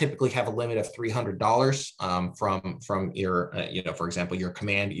like that typically have a limit of $300 from your, for example, your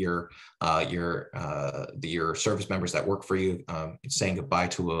command, your service members that work for you, saying goodbye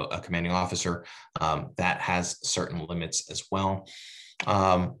to a commanding officer. That has certain limits as well.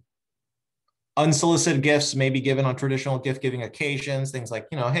 Unsolicited gifts may be given on traditional gift-giving occasions, things like,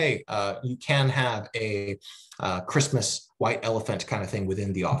 hey, you can have a Christmas white elephant kind of thing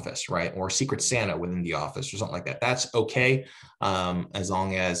within the office, right? Or Secret Santa within the office or something like that. That's okay, as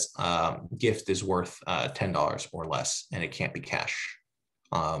long as gift is worth $10 or less and it can't be cash.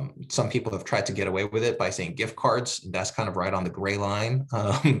 Some people have tried to get away with it by saying gift cards. That's kind of right on the gray line.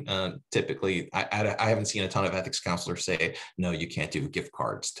 Typically, I haven't seen a ton of ethics counselors say, no, you can't do gift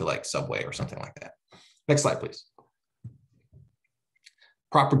cards to like Subway or something like that. Next slide, please.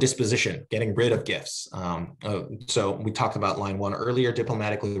 Proper disposition, getting rid of gifts. So we talked about line 1 earlier,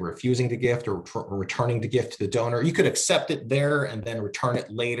 diplomatically refusing the gift or returning the gift to the donor. You could accept it there and then return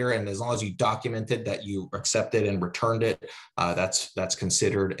it later. And as long as you documented that you accepted and returned it, that's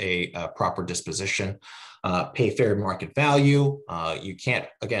considered a proper disposition. Pay fair market value. You can't,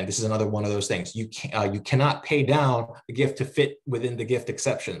 again, this is another one of those things. You cannot pay down the gift to fit within the gift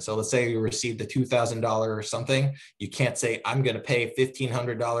exception. So let's say you received a $2,000 or something. You can't say, I'm going to pay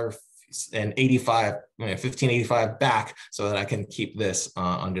 $1,500 and $1,585 back so that I can keep this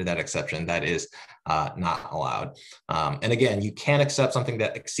under that exception. That is not allowed. And again, you can accept something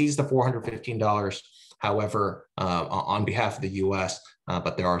that exceeds the $415, however, on behalf of the U.S.,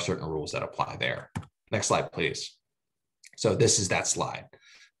 but there are certain rules that apply there. Next slide, please. So this is that slide.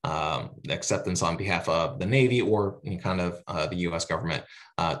 Acceptance on behalf of the Navy or kind of the U.S. government,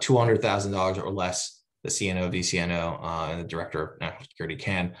 $200,000 or less. The CNO, VCNO, and the Director of National Security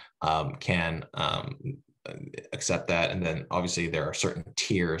can accept that. And then obviously there are certain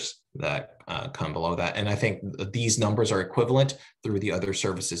tiers that come below that. And I think these numbers are equivalent through the other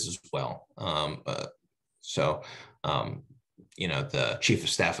services as well. The Chief of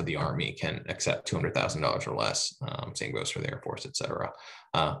Staff of the Army can accept $200,000 or less. Same goes for the Air Force, et cetera.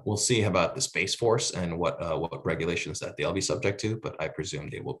 We'll see about the Space Force and what regulations that they'll be subject to, but I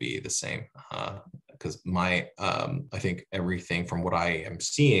presume they will be the same. Because I think everything from what I am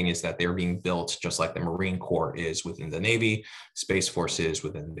seeing is that they're being built just like the Marine Corps is within the Navy, Space Force is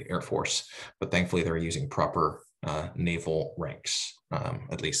within the Air Force, but thankfully they're using proper naval ranks,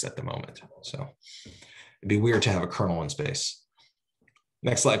 at least at the moment. So it'd be weird to have a colonel in space.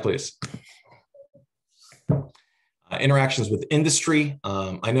 Next slide, please. Interactions with industry.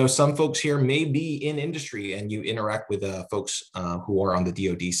 I know some folks here may be in industry and you interact with folks who are on the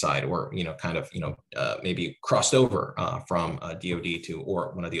DoD side or, maybe crossed over from DoD to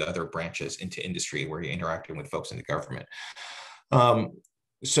or one of the other branches into industry where you're interacting with folks in the government.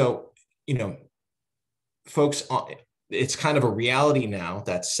 Folks, it's kind of a reality now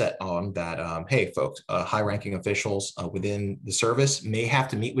that's set on that, hey, folks, high-ranking officials within the service may have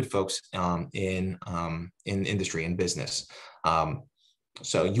to meet with folks in industry and business.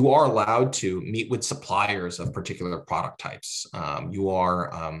 So you are allowed to meet with suppliers of particular product types. You are,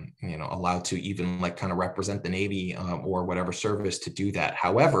 allowed to even kind of represent the Navy or whatever service to do that.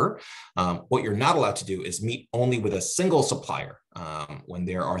 However, what you're not allowed to do is meet only with a single supplier when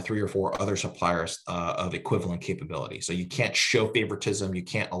there are 3 or 4 other suppliers of equivalent capability. So you can't show favoritism. You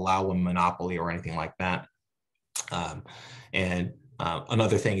can't allow a monopoly or anything like that.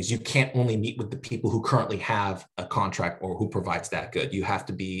 Another thing is you can't only meet with the people who currently have a contract or who provides that good. You have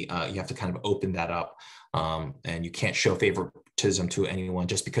to be, you have to kind of open that up, and you can't show favoritism to anyone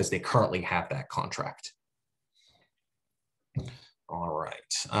just because they currently have that contract. All right.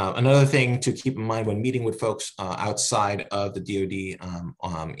 Another thing to keep in mind when meeting with folks outside of the DoD,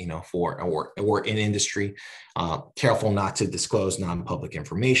 or in industry, careful not to disclose non-public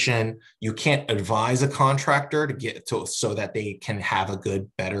information. You can't advise a contractor to get to so that they can have a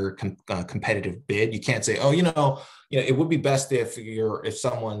good, better competitive bid. You can't say, oh, it would be best if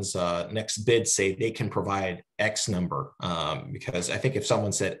someone's next bid say they can provide X number, because I think if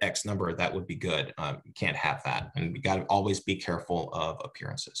someone said X number, that would be good. You can't have that, and we got to always be careful of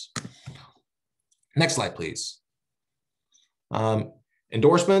appearances. Next slide, please.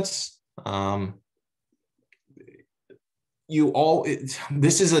 Endorsements.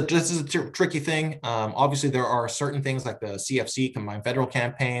 This is a tricky thing. Obviously, there are certain things like the CFC, Combined Federal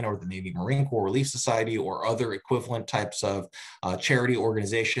Campaign, or the Navy Marine Corps Relief Society, or other equivalent types of charity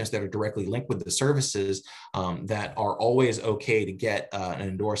organizations that are directly linked with the services that are always okay to get an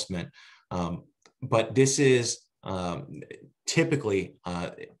endorsement. But this is typically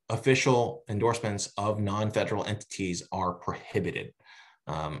official endorsements of non-federal entities are prohibited.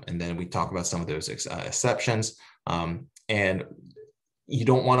 And then we talk about some of those exceptions. and you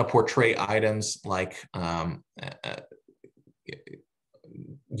don't want to portray items like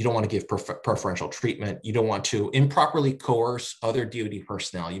you don't want to give preferential treatment. You don't want to improperly coerce other DoD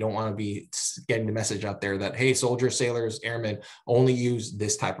personnel. You don't want to be getting the message out there that, hey, soldiers, sailors, airmen only use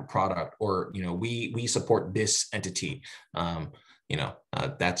this type of product, or, you know, we support this entity.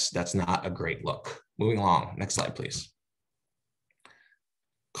 That's not a great look. Moving along, next slide, please.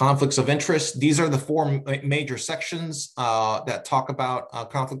 Conflicts of interest. These are the four major sections that talk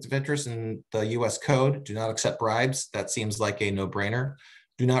about conflict of interest in the U.S. Code. Do not accept bribes. That seems like a no-brainer.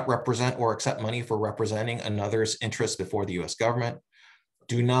 Do not represent or accept money for representing another's interests before the U.S. government.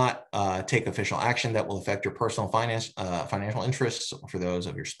 Do not take official action that will affect your personal financial interests for those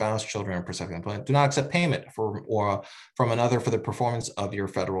of your spouse, children, or prospective employment. Do not accept payment from another for the performance of your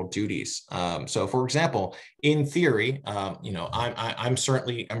federal duties. So, for example, in theory, I'm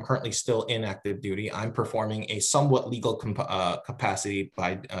currently still in active duty. I'm performing a somewhat legal capacity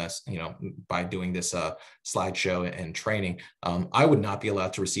by doing this slideshow and training. I would not be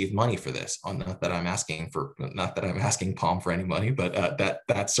allowed to receive money for this. Not that I'm asking Palm for any money, but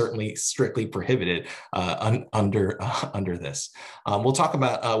that's certainly strictly prohibited under this. We'll talk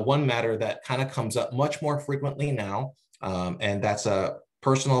about one matter that kind of comes up much more frequently now, and that's a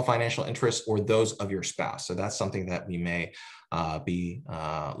personal financial interest or those of your spouse. So that's something that we may be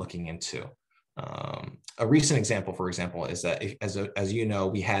looking into. A recent example, for example, is that as you know,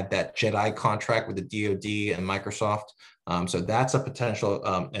 we had that JEDI contract with the DoD and Microsoft. So that's a potential,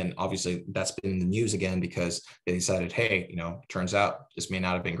 and obviously that's been in the news again because they decided, hey, turns out this may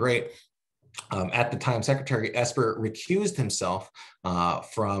not have been great. At the time, Secretary Esper recused himself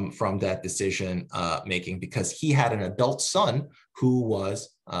from that decision making because he had an adult son who was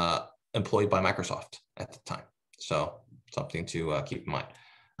employed by Microsoft at the time. So something to keep in mind.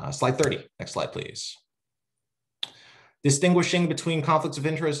 Slide 30, next slide, please. Distinguishing between conflicts of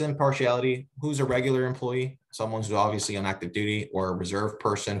interest and partiality. Who's a regular employee? Someone who's obviously on active duty, or a reserve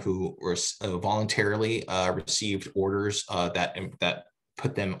person who voluntarily received orders that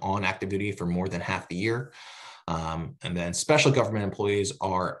put them on active duty for more than half the year. And then special government employees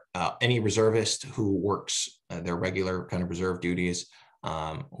are any reservist who works their regular kind of reserve duties,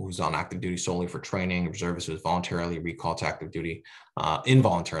 who's on active duty solely for training, reservist who's voluntarily recalled to active duty,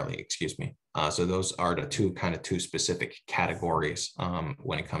 involuntarily, excuse me. So those are the two specific categories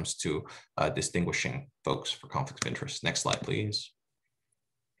when it comes to distinguishing folks for conflicts of interest. Next slide, please.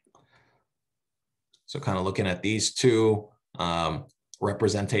 So kind of looking at these two,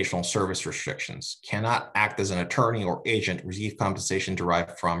 representational service restrictions. Cannot act as an attorney or agent, receive compensation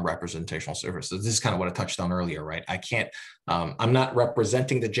derived from representational services. This is kind of what I touched on earlier, right? I can't, I'm not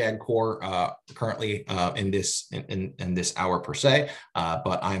representing the JAG Corps currently in this hour per se,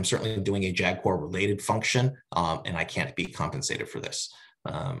 but I'm certainly doing a JAG Corps related function, and I can't be compensated for this.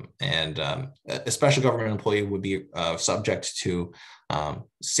 A special government employee would be subject to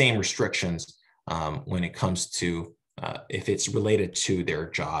same restrictions when it comes to if it's related to their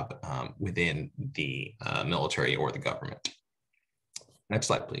job within the military or the government. Next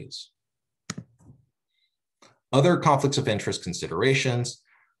slide, please. Other conflicts of interest considerations.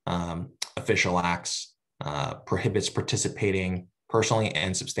 Official acts prohibits participating personally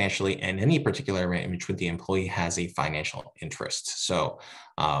and substantially in any particular arrangement in which the employee has a financial interest. So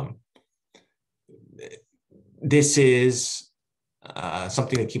this is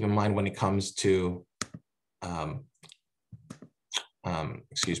something to keep in mind when it comes to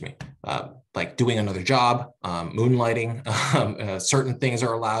like doing another job, moonlighting. Certain things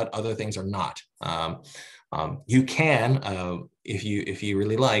are allowed, other things are not. You can, if you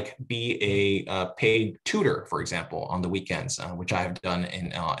really like, be a paid tutor, for example, on the weekends, which I have done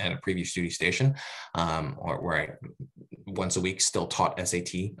in a previous duty station, where I once a week still taught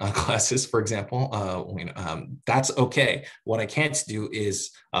SAT classes, for example. That's okay. What I can't do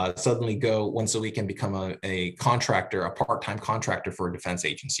is suddenly go once a week and become a contractor, a part-time contractor for a defense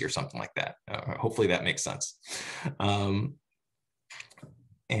agency or something like that. Hopefully that makes sense.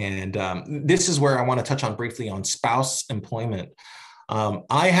 This is where I want to touch on briefly on spouse employment.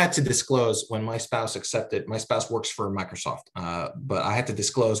 I had to disclose when my spouse works for Microsoft, but I had to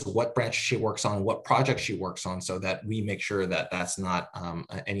disclose what branch she works on, what project she works on, so that we make sure that that's not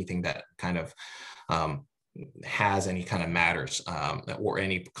anything that kind of has any kind of matters or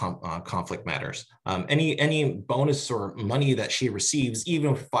any conflict matters. Any bonus or money that she receives,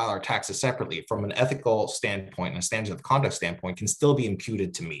 even if we file our taxes separately, from an ethical standpoint and a standards of conduct standpoint, can still be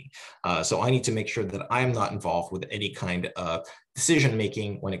imputed to me. So I need to make sure that I'm not involved with any kind of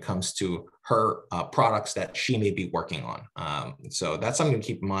decision-making when it comes to her products that she may be working on. So that's something to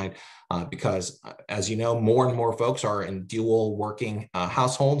keep in mind because, as you know, more and more folks are in dual working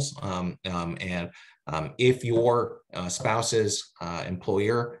households. If your spouse's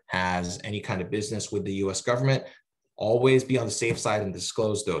employer has any kind of business with the US government, always be on the safe side and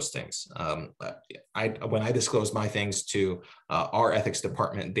disclose those things. When I disclosed my things to our ethics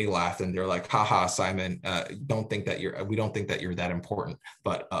department, they laughed and they're like, haha, Simon, we don't think that you're that important,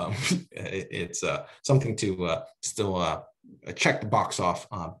 but it's something to still check the box off.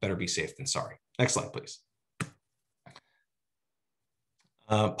 Better be safe than sorry. Next slide, please.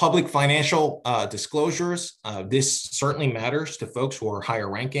 Public financial disclosures. This certainly matters to folks who are higher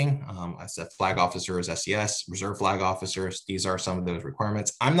ranking. I said flag officers, SES, reserve flag officers. These are some of those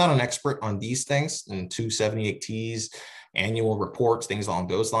requirements. I'm not an expert on these things and 278Ts, annual reports, things along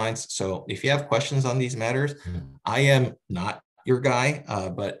those lines. So if you have questions on these matters, I am not your guy,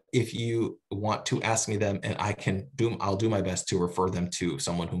 but if you want to ask me them, and I'll do my best to refer them to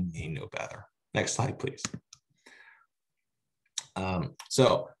someone who may know better. Next slide, please.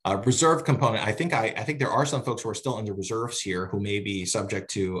 Reserve component, I think there are some folks who are still in the reserves here who may be subject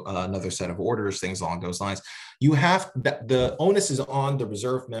to another set of orders, things along those lines. The onus is on the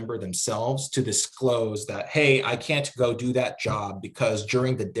reserve member themselves to disclose that, hey, I can't go do that job because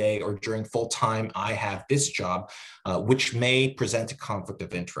during the day or during full time, I have this job, which may present a conflict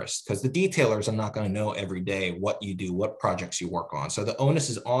of interest, because the detailers are not going to know every day what you do, what projects you work on. So the onus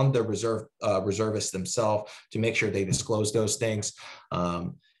is on the reservists themselves to make sure they disclose those things.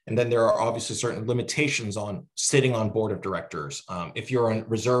 And then there are obviously certain limitations on sitting on board of directors. If you're a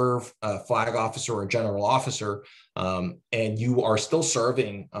reserve flag officer or general officer, and you are still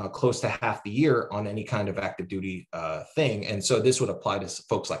serving close to half the year on any kind of active duty thing, and so this would apply to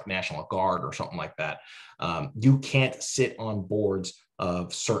folks like National Guard or something like that, you can't sit on boards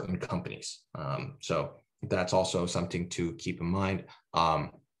of certain companies. So that's also something to keep in mind.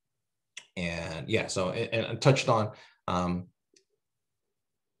 And yeah, so and I touched on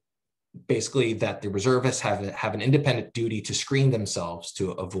basically that the reservists have an independent duty to screen themselves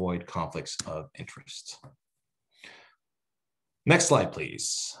to avoid conflicts of interest. Next slide,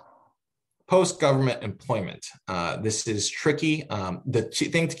 please. Post-government employment. This is tricky. The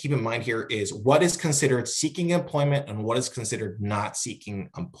thing to keep in mind here is what is considered seeking employment and what is considered not seeking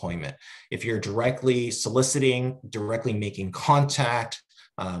employment. If you're directly soliciting, directly making contact,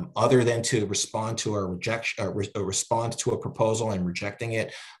 other than to respond to a rejection, respond to a proposal and rejecting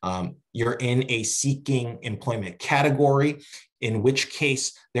it, you're in a seeking employment category, in which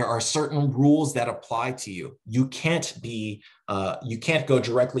case there are certain rules that apply to you. You can't go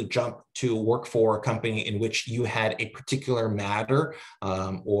directly jump to work for a company in which you had a particular matter,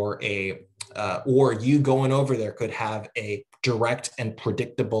 or you going over there could have a direct and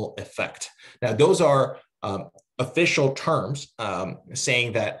predictable effect. Now, those are official terms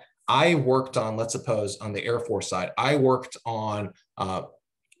saying that I worked on, let's suppose on the Air Force side, I worked on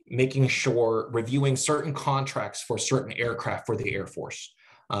making sure, reviewing certain contracts for certain aircraft for the Air Force.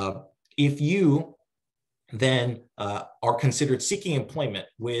 If you then are considered seeking employment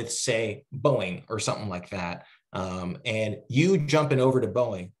with, say, Boeing or something like that, and you jumping over to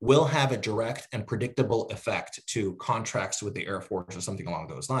Boeing will have a direct and predictable effect to contracts with the Air Force or something along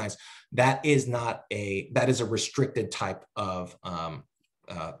those lines. That is a restricted type of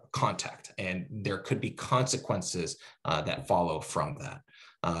contact, and there could be consequences that follow from that.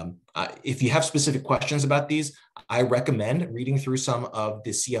 If you have specific questions about these, I recommend reading through some of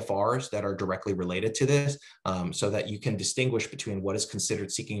the CFRs that are directly related to this, so that you can distinguish between what is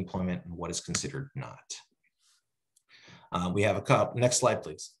considered seeking employment and what is considered not. We have a couple. Next slide,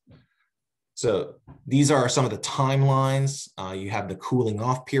 please. So these are some of the timelines. You have the cooling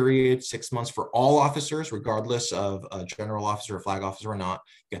off period, 6 months for all officers, regardless of a general officer or flag officer or not.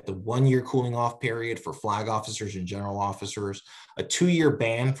 You got the 1 year cooling off period for flag officers and general officers, a 2 year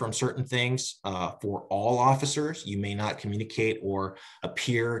ban from certain things for all officers. You may not communicate or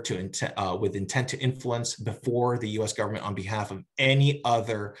appear with intent to influence before the U.S. government on behalf of any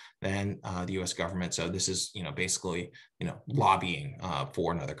other than the U.S. government. So this is, basically, lobbying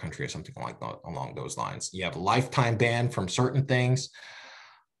for another country or something like that along those lines. You have a lifetime ban from certain things.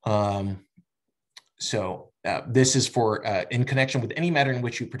 This is for in connection with any matter in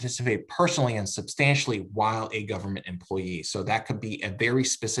which you participate personally and substantially while a government employee. So that could be a very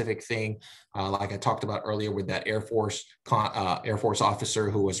specific thing, like I talked about earlier with that Air Force officer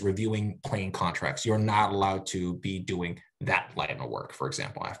who was reviewing plane contracts. You're not allowed to be doing that line of work, for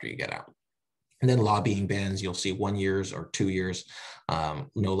example, after you get out. And then lobbying bans, you'll see 1 year or 2 years,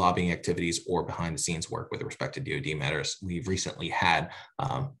 no lobbying activities or behind the scenes work with respect to DoD matters. We've recently had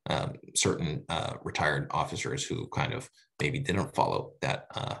certain retired officers who kind of maybe didn't follow that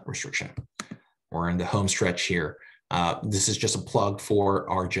restriction. We're in the home stretch here. This is just a plug for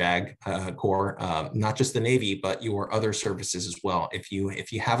our JAG Corps, not just the Navy, but your other services as well. If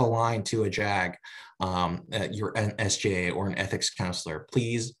you have a line to a JAG, you're an SJA or an ethics counselor,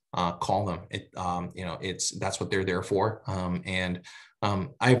 please call them. That's what they're there for.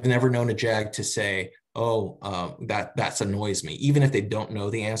 I've never known a JAG to say, oh, that annoys me. Even if they don't know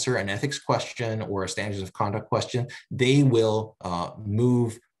the answer, an ethics question or a standards of conduct question, they will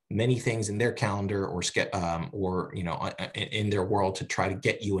move many things in their calendar or in their world to try to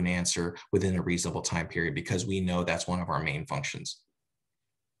get you an answer within a reasonable time period, because we know that's one of our main functions.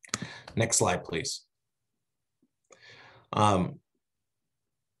 Next slide, please. I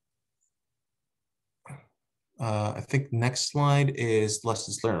think next slide is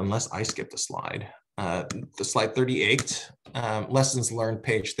lessons learned, unless I skipped a slide. The slide 38, lessons learned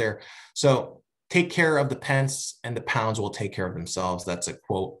page there. So take care of the pence and the pounds will take care of themselves. That's a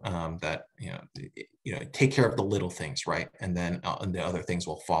quote that, take care of the little things, right? And then the other things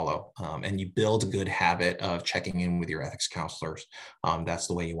will follow. And you build a good habit of checking in with your ethics counselors. That's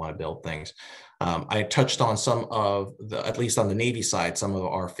the way you want to build things. I touched on some of at least on the Navy side, some of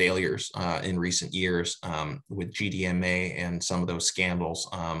our failures in recent years with GDMA and some of those scandals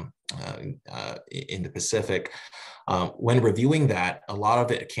in the Pacific. When reviewing that, a lot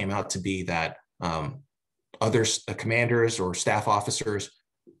of it came out to be that other commanders or staff officers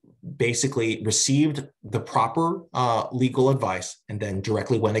basically received the proper legal advice and then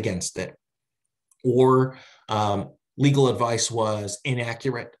directly went against it, or legal advice was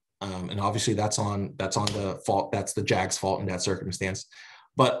inaccurate, and obviously that's on the fault. That's the JAG's fault in that circumstance.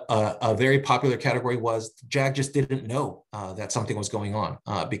 But a very popular category was JAG just didn't know that something was going on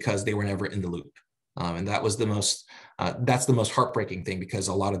because they were never in the loop. And that was that's the most heartbreaking thing, because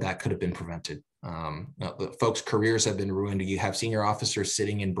a lot of that could have been prevented. The folks' careers have been ruined. You have senior officers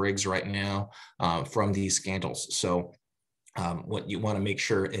sitting in brigs right now from these scandals. So what you want to make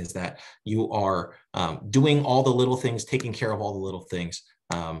sure is that you are doing all the little things, taking care of all the little things.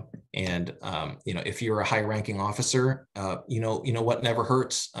 If you're a high-ranking officer, what never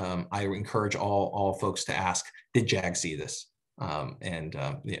hurts. I encourage all folks to ask, did JAG see this?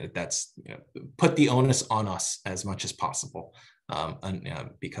 That's put the onus on us as much as possible,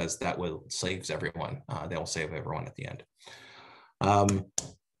 because that will save everyone. They will save everyone at the end.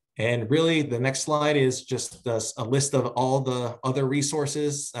 And really, the next slide is just a list of all the other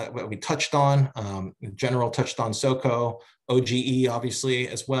resources that we touched on. General touched on SOCO, OGE obviously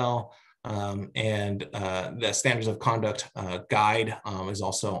as well, and the Standards of Conduct guide is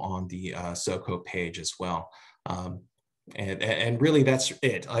also on the SOCO page as well. And really, that's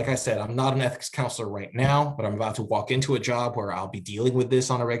it. Like I said, I'm not an ethics counselor right now, but I'm about to walk into a job where I'll be dealing with this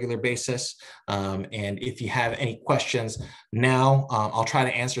on a regular basis. And if you have any questions now, I'll try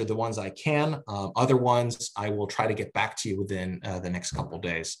to answer the ones I can. Other ones, I will try to get back to you within the next couple of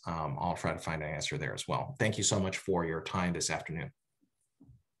days. I'll try to find an answer there as well. Thank you so much for your time this afternoon. If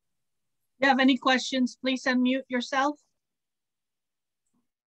you have any questions, please unmute yourself.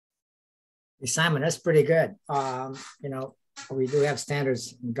 Simon, that's pretty good. We do have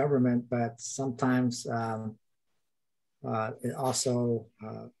standards in government, but sometimes it also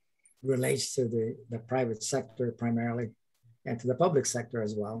relates to the private sector primarily, and to the public sector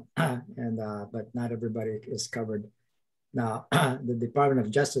as well. But not everybody is covered. Now, the Department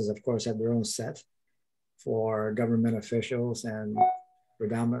of Justice, of course, have their own set for government officials and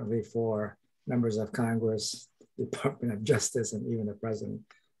predominantly for members of Congress, Department of Justice, and even the president.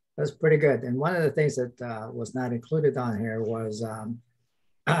 That's pretty good. And one of the things that was not included on here was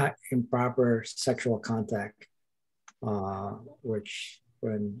improper sexual contact, which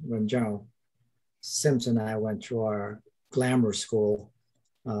when General Simpson and I went through our glamour school,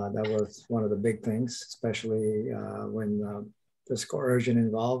 that was one of the big things, especially when there's coercion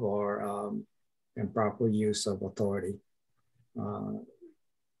involved or improper use of authority.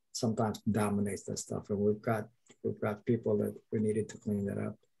 Sometimes dominates that stuff, and we've got people that we needed to clean that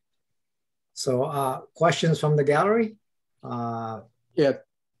up. So questions from the gallery? Yeah,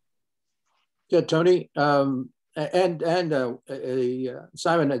 Tony,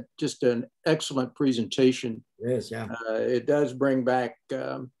 Simon, just an excellent presentation. It is, yeah. It does bring back,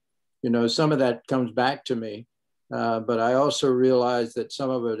 some of that comes back to me, but I also realized that some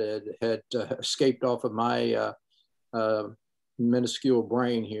of it had escaped off of my minuscule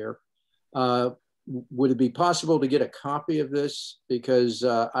brain here. would it be possible to get a copy of this? Because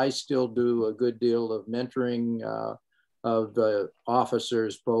I still do a good deal of mentoring of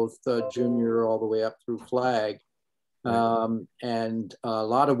officers, both junior all the way up through flag. And a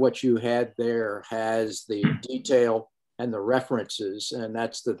lot of what you had there has the detail and the references. And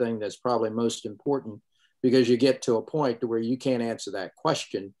that's the thing that's probably most important, because you get to a point where you can't answer that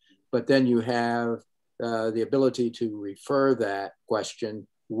question, but then you have the ability to refer that question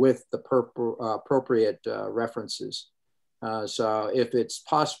with the appropriate references. So if it's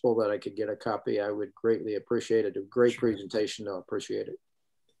possible that I could get a copy, I would greatly appreciate it. A great presentation, I'll appreciate it.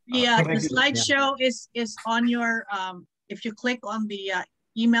 Yeah, the slideshow is on your, if you click on the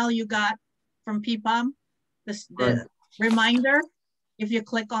email you got from PPOM, the reminder, if you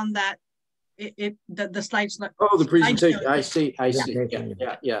click on that, the slides. Oh, the presentation, I see, I see.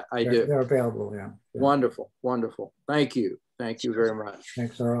 Yeah, I do. They're available, yeah. Wonderful, wonderful. Thank you. Thank you very much.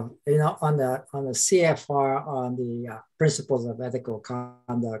 Thanks, Earl. You know, on the CFR, on the principles of ethical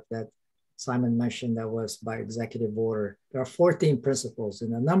conduct that Simon mentioned, that was by executive order, there are 14 principles.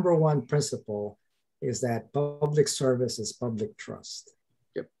 And the number one principle is that public service is public trust.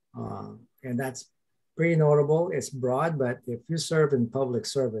 Yep. And that's pretty notable. It's broad, but if you serve in public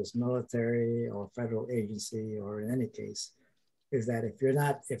service, military or federal agency, or in any case, is that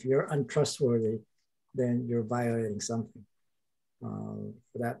if you're untrustworthy, then you're violating something.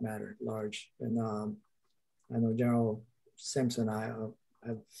 For that matter, large. And I know General Simpson, I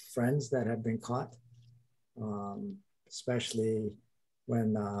have friends that have been caught, especially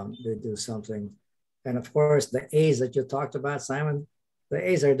when they do something. And of course, the A's that you talked about, Simon, the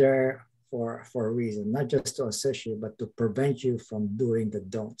A's are there for a reason, not just to assist you, but to prevent you from doing the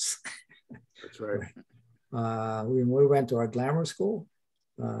don'ts. That's right. When we went to our glamour school,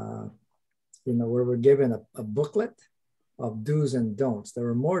 you know, we were given a booklet of do's and don'ts. There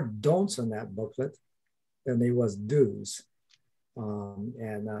were more don'ts on that booklet than there was do's.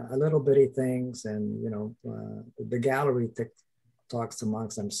 And a little bitty things, and you know, the gallery talks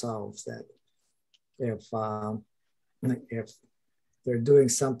amongst themselves that if they're doing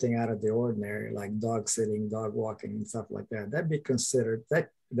something out of the ordinary, like dog sitting, dog walking, and stuff like that,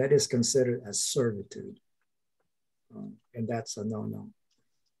 that is considered as servitude, and that's a no-no.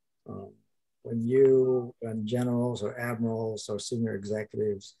 When generals or admirals or senior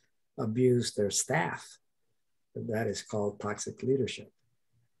executives abuse their staff, that is called toxic leadership.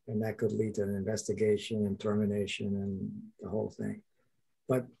 And that could lead to an investigation and termination and the whole thing.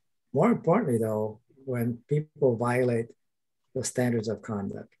 But more importantly though, when people violate the standards of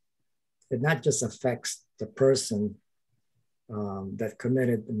conduct, it not just affects the person that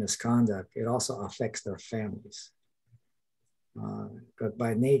committed the misconduct, it also affects their families. But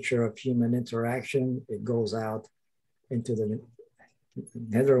by nature of human interaction, it goes out into the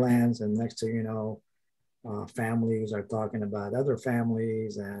Netherlands, and next thing you know, families are talking about other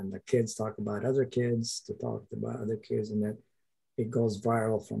families, and the kids talk about other kids to talk about other kids, and that it goes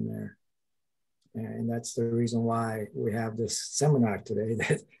viral from there. And that's the reason why we have this seminar today,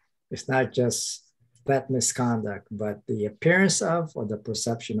 that it's not just that misconduct, but the appearance of or the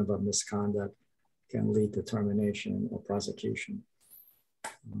perception of a misconduct can lead to termination or prosecution.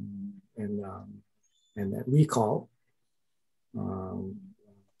 And that recall,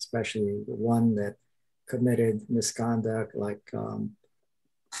 especially the one that committed misconduct, like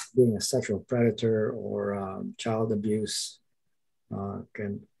being a sexual predator or child abuse,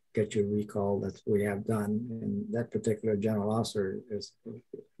 can get you recalled. That we have done. And that particular general officer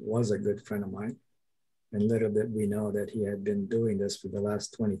was a good friend of mine. And little did we know that he had been doing this for the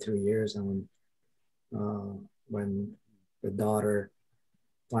last 23 years. And when the daughter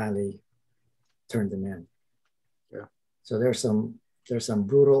finally turned him in. Yeah. So there's some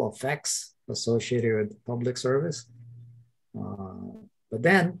brutal effects associated with public service. But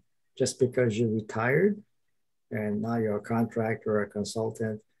then just because you retired and now you're a contractor or a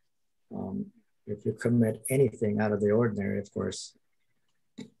consultant, if you commit anything out of the ordinary, of course,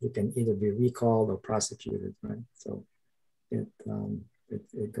 you can either be recalled or prosecuted, right? So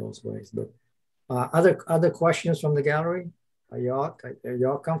it goes ways. But other questions from the gallery? Are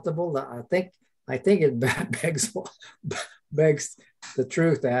y'all comfortable? I think it begs the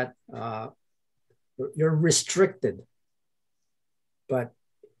truth that you're restricted, but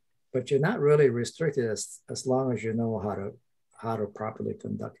you're not really restricted as long as you know how to properly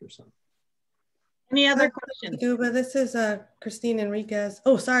conduct yourself. Any other questions? But this is Christine Enriquez.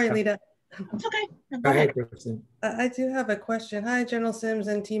 Oh, sorry, Lita. It's okay. Go ahead, Christine. I do have a question. Hi, General Sims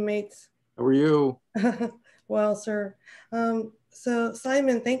and teammates. How are you? Well, sir. So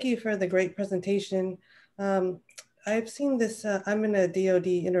Simon, thank you for the great presentation. I've seen this, I'm in a DoD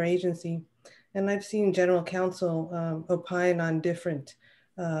interagency, And I've seen general counsel opine on different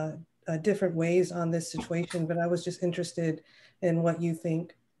ways on this situation, but I was just interested in what you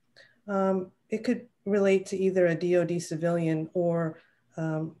think. It could relate to either a DoD civilian or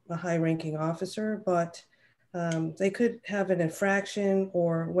a high-ranking officer, but they could have an infraction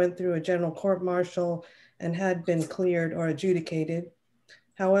or went through a general court-martial and had been cleared or adjudicated.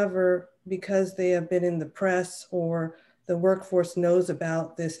 However, because they have been in the press or the workforce knows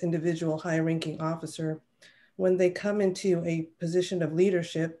about this individual high-ranking officer, when they come into a position of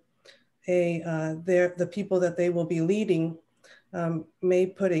leadership, the people that they will be leading may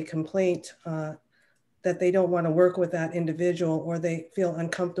put a complaint that they don't want to work with that individual or they feel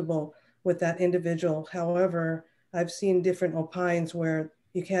uncomfortable with that individual. However, I've seen different opines where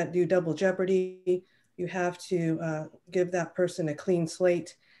you can't do double jeopardy. You have to give that person a clean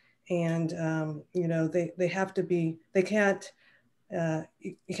slate. And, you know, they have to be, they can't,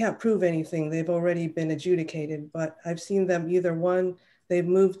 you can't prove anything. They've already been adjudicated, but I've seen them either one, they've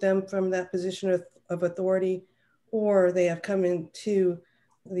moved them from that position of authority, or they have come into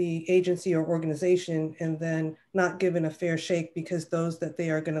the agency or organization and then not given a fair shake because those that they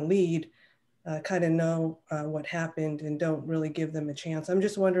are going to lead kind of know what happened and don't really give them a chance. I'm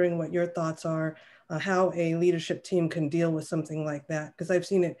just wondering what your thoughts are, how a leadership team can deal with something like that, because I've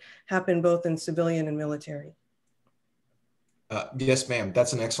seen it happen both in civilian and military. Yes, ma'am.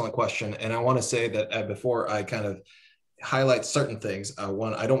 That's an excellent question. And I want to say that before I kind of highlight certain things,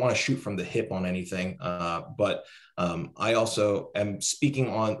 one, I don't want to shoot from the hip on anything, but I also am speaking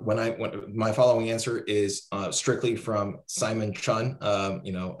on when my following answer is strictly from Simon Chun,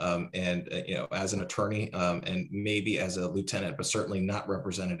 as an attorney and maybe as a lieutenant, but certainly not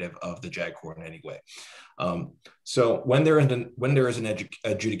representative of the JAG Corps in any way. So when there is an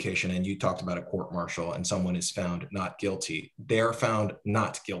adjudication, and you talked about a court martial, and someone is found not guilty, they're found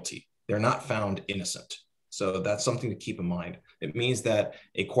not guilty. They're not found innocent. So that's something to keep in mind. It means that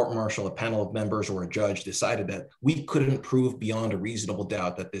a court martial, a panel of members, or a judge decided that we couldn't prove beyond a reasonable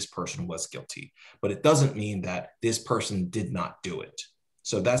doubt that this person was guilty, but it doesn't mean that this person did not do it.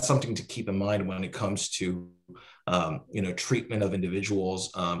 So that's something to keep in mind when it comes to treatment of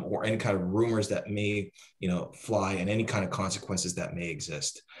individuals or any kind of rumors that may fly and any kind of consequences that may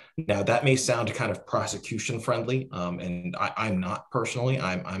exist. Now that may sound kind of prosecution friendly, and I'm not personally.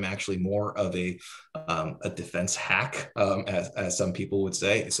 I'm actually more of a defense hack, as some people would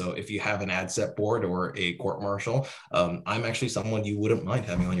say. So if you have an ADCEP board or a court martial, I'm actually someone you wouldn't mind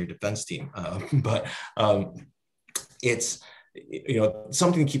having on your defense team. But it's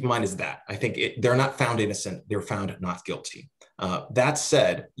something to keep in mind is that I think they're not found innocent, they're found not guilty. That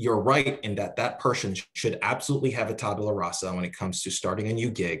said, you're right in that person should absolutely have a tabula rasa when it comes to starting a new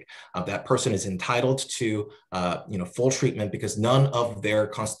gig. That person is entitled to full treatment because none of their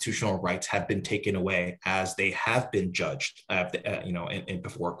constitutional rights have been taken away as they have been judged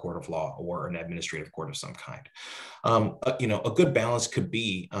before a court of law or an administrative court of some kind. A good balance could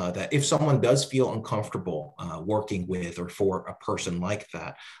be that if someone does feel uncomfortable working with or for a person like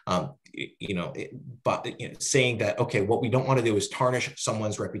that, saying that, okay, what we don't want to do is tarnish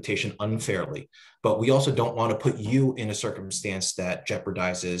someone's reputation unfairly, but we also don't want to put you in a circumstance that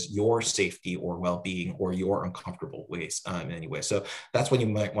jeopardizes your safety or well-being or your uncomfortable ways in any way. So that's when you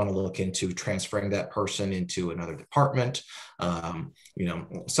might want to look into transferring that person into another department.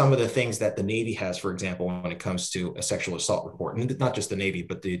 Some of the things that the Navy has, for example, when it comes to a sexual assault report, and not just the Navy,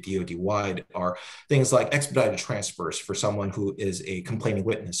 but the DoD wide, are things like expedited transfers for someone who is a complaining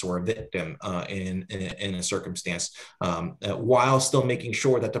witness or a victim in a circumstance, while still making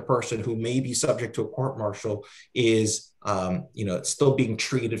sure that the person who may be subject to a court martial is still being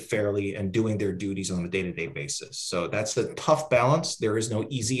treated fairly and doing their duties on a day-to-day basis. So that's a tough balance. There is no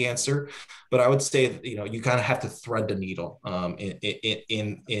easy answer, but I would say you kind of have to thread the needle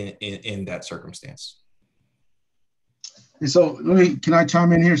in that circumstance. So can I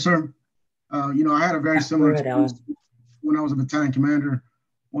chime in here, sir? I had a very similar experience when I was a battalion commander.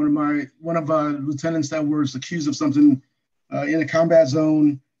 One of our lieutenants that was accused of something in a combat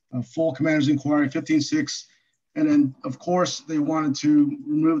zone, a full commander's inquiry, 15-6. And then, of course, they wanted to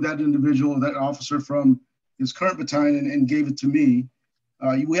remove that individual, that officer, from his current battalion and gave it to me.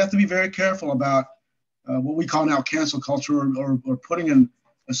 We have to be very careful about what we call now cancel culture or putting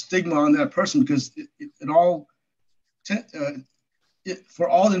a stigma on that person, because for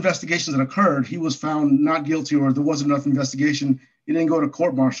all the investigations that occurred, he was found not guilty, or there wasn't enough investigation. He didn't go to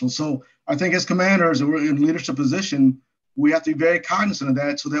court martial. So I think as commanders and we're in leadership position, we have to be very cognizant of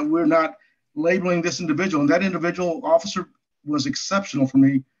that so that we're not labeling this individual. And that individual officer was exceptional for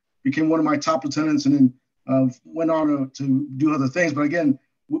me, became one of my top lieutenants, and then went on to do other things. But again,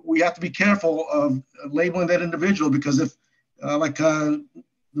 we have to be careful of labeling that individual, because if, like the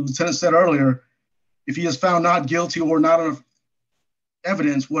lieutenant said earlier, if he is found not guilty or not enough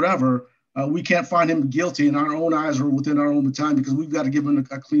evidence, whatever, we can't find him guilty in our own eyes or within our own battalion, because we've got to give him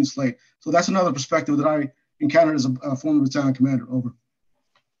a clean slate. So that's another perspective that I encountered as a former battalion commander. Over.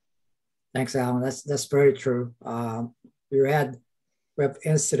 Thanks, Alan. That's very true. We have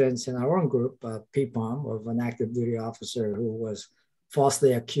incidents in our own group, PPOM, of an active duty officer who was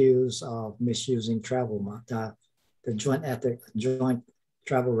falsely accused of misusing the joint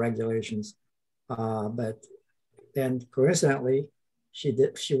travel regulations. But then coincidentally, she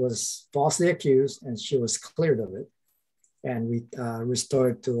was falsely accused and she was cleared of it. And we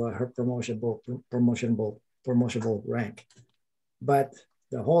restored to her promotionable rank. But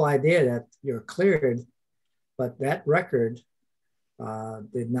the whole idea that you're cleared, but that record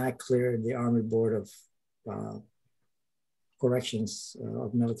did not clear the Army Board of Corrections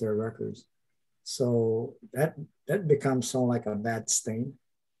of Military Records. So that becomes so like a bad stain,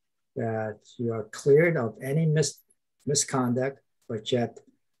 that you are cleared of any misconduct, but yet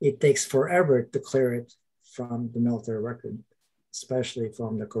it takes forever to clear it from the military record, especially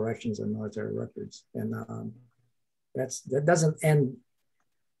from the Corrections and Military Records. And that doesn't end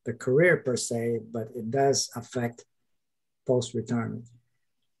the career per se, but it does affect post-retirement,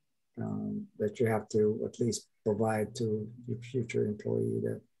 that you have to at least provide to your future employee.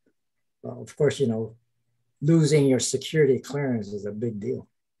 That, of course, you know, losing your security clearance is a big deal.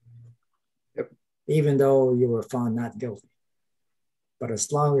 Yep. Even though you were found not guilty. But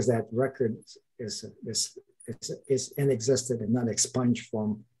as long as that record is inexistent and not expunged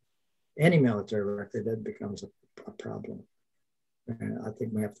from any military record, that becomes a problem. And I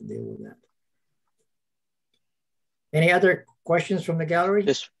think we have to deal with that. Any other questions from the gallery?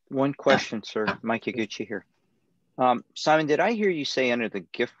 Just one question, sir. Mike Yaguchi here. Simon, did I hear you say under the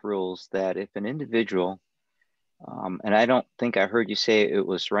gift rules that if an individual, and I don't think I heard you say it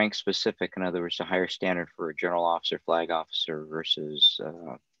was rank specific, in other words, a higher standard for a general officer, flag officer versus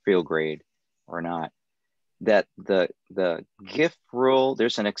field grade or not, that the gift rule,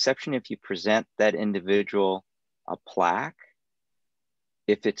 there's an exception if you present that individual a plaque,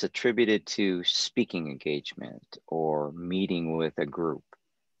 if it's attributed to speaking engagement or meeting with a group,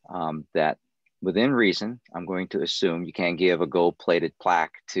 that within reason, I'm going to assume you can't give a gold-plated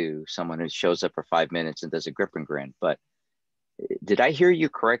plaque to someone who shows up for 5 minutes and does a grip and grin. But did I hear you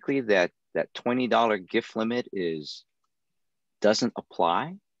correctly that that $20 gift limit doesn't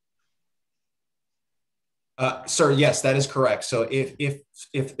apply? Sir, yes, that is correct. So if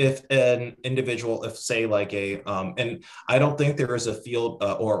an individual, if say like and I don't think there is a field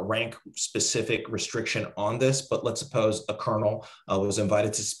or rank specific restriction on this, but let's suppose a colonel was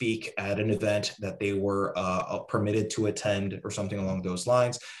invited to speak at an event that they were permitted to attend or something along those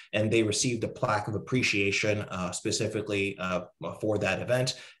lines, and they received a plaque of appreciation specifically for that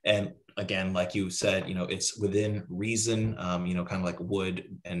event. And again, like you said, you know, it's within reason, you know, kind of like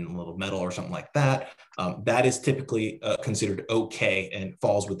wood and a little metal or something like that. That is typically considered okay and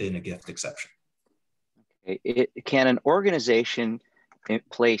falls within a gift exception. Can an organization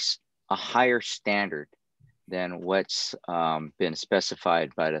place a higher standard than what's been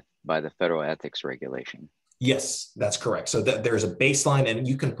specified by the federal ethics regulation? Yes, that's correct. So there's a baseline and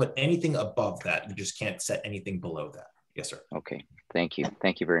you can put anything above that. You just can't set anything below that. Yes, sir. Okay, thank you.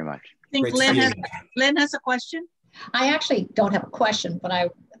 Thank you very much. I think Lynn has a question. I actually don't have a question, but I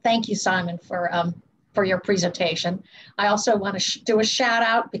thank you, Simon, for your presentation. I also want to do a shout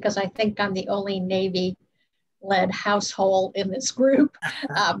out because I think I'm the only Navy-led household in this group.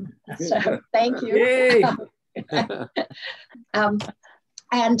 So thank you.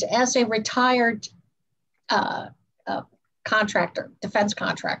 And as a retired contractor, defense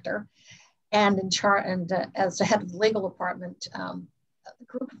contractor, and as the head of the legal department, the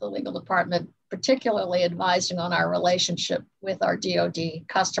group of the legal department, particularly advising on our relationship with our DoD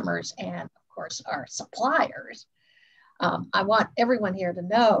customers and, of course, our suppliers. I want everyone here to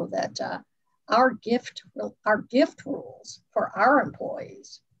know that our gift rules for our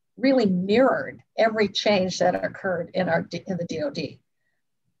employees really mirrored every change that occurred in the DoD,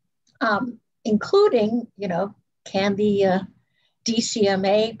 including, you know, can the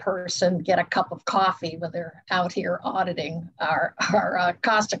DCMA person get a cup of coffee when they're out here auditing our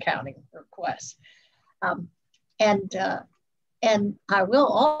cost accounting requests. And I will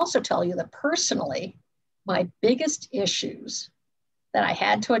also tell you that personally, my biggest issues that I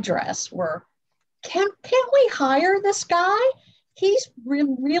had to address were, can't we hire this guy? He's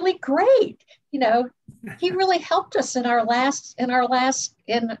really great. You know, he really helped us in our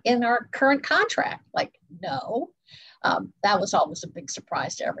current contract. Like, no. That was always a big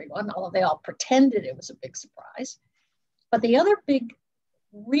surprise to everyone, although they all pretended it was a big surprise. But the other big,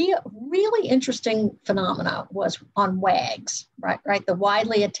 really interesting phenomena was on WAGs, right? The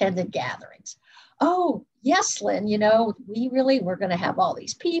widely attended gatherings. Oh, yes, Lynn, you know, we're going to have all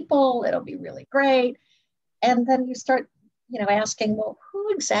these people. It'll be really great. And then you start, you know, asking, well,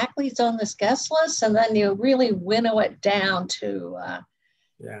 who exactly is on this guest list? And then you really winnow it down to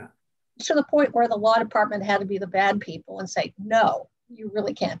the point where the law department had to be the bad people and say, no, you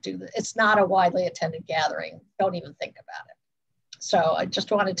really can't do this. It's not a widely attended gathering. Don't even think about it. So I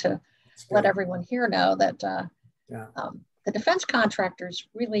just wanted to let everyone here know that the defense contractors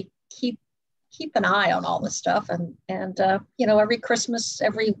really keep an eye on all this stuff. And you know, every Christmas,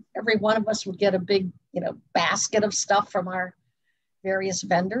 every one of us would get a big, you know, basket of stuff from our various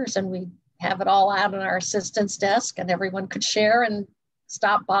vendors, and we have it all out on our assistant's desk, and everyone could share and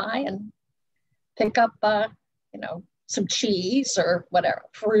stop by and pick up, you know, some cheese or whatever,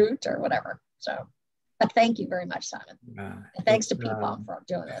 fruit or whatever. So, but thank you very much, Simon. And thanks to PPOM for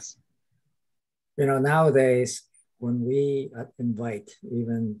doing this. You know, nowadays, when we invite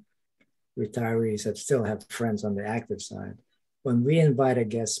even retirees that still have friends on the active side, when we invite a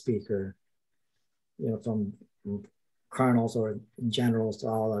guest speaker, you know, from colonels or generals to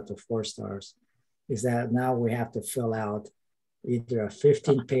all up to 4 stars, is that now we have to fill out either a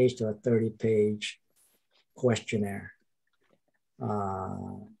 15-page to a 30-page questionnaire.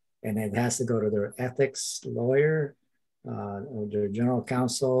 And it has to go to their ethics lawyer, or their general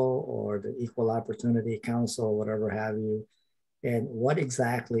counsel, or the equal opportunity counsel, whatever have you. And what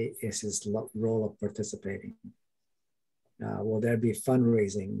exactly is his role of participating? Will there be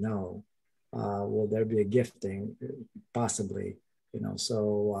fundraising? No. Will there be a gifting? Possibly, you know.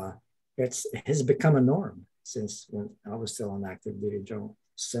 So it has become a norm since when I was still on active duty. Joe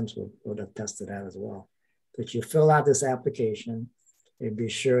Sims would attest to that as well. That you fill out this application and be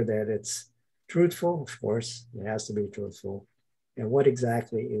sure that it's truthful. Of course, it has to be truthful. And what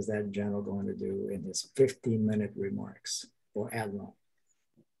exactly is that general going to do in his 15-minute remarks, or admiral,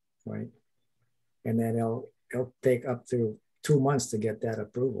 right? And then it'll take up to 2 months to get that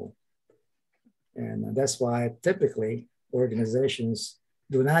approval. And that's why typically organizations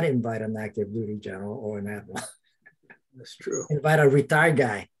do not invite an active duty general or an admiral. That's true. Invite a retired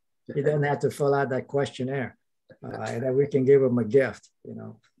guy. You don't have to fill out that questionnaire. And then we can give them a gift, you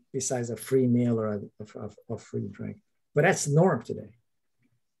know, besides a free meal or a free drink. But that's the norm today.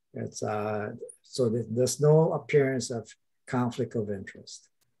 It's so there's no appearance of conflict of interest.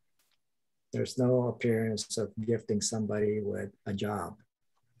 There's no appearance of gifting somebody with a job.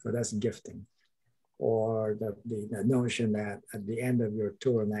 So that's gifting. Or the notion that at the end of your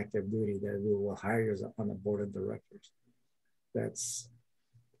tour on active duty that we will hire you on a board of directors. That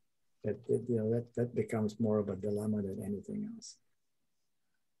becomes more of a dilemma than anything else.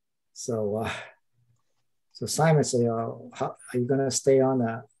 So, so Simon said, are you going to stay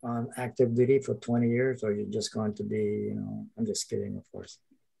on active duty for 20 years, or are you just going to be, you know? I'm just kidding, of course,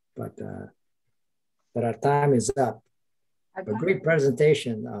 but our time is up. A great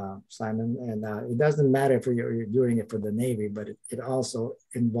presentation, Simon, and it doesn't matter if you're doing it for the Navy, but it also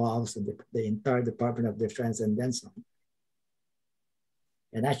involves the entire Department of Defense and then some.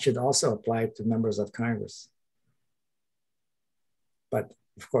 And that should also apply to members of Congress. But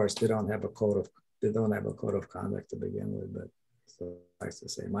of course, they don't have a code of conduct to begin with, but so I like to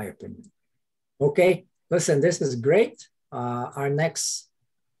say my opinion. Okay, listen, this is great. Our next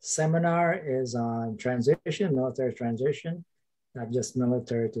seminar is on transition, military transition, not just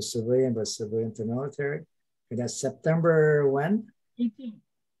military to civilian, but civilian to military. And that's September when? 18.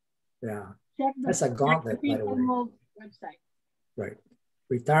 Yeah, that's a gauntlet, by the way. Website. Right.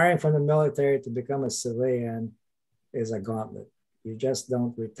 Retiring from the military to become a civilian is a gauntlet. You just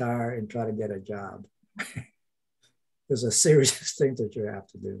don't retire and try to get a job. There's a series of things that you have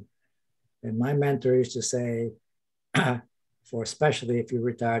to do. And my mentor used to say, for especially if you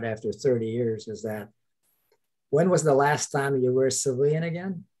retired after 30 years, is that when was the last time you were a civilian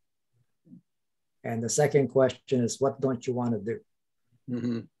again? And the second question is, what don't you want to do?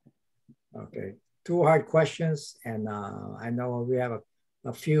 Mm-hmm. Okay, 2 hard questions. And I know we have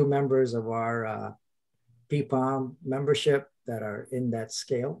a few members of our PPOM membership that are in that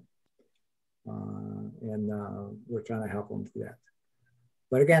scale. And we're trying to help them do that.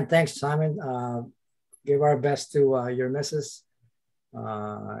 But again, thanks, Simon. Give our best to your missus.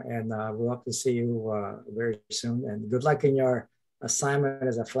 And we'll hope to see you very soon. And good luck in your assignment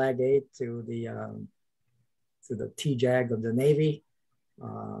as a flag aide to the TJAG of the Navy.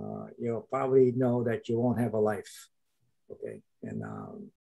 You'll probably know that you won't have a life. Okay. And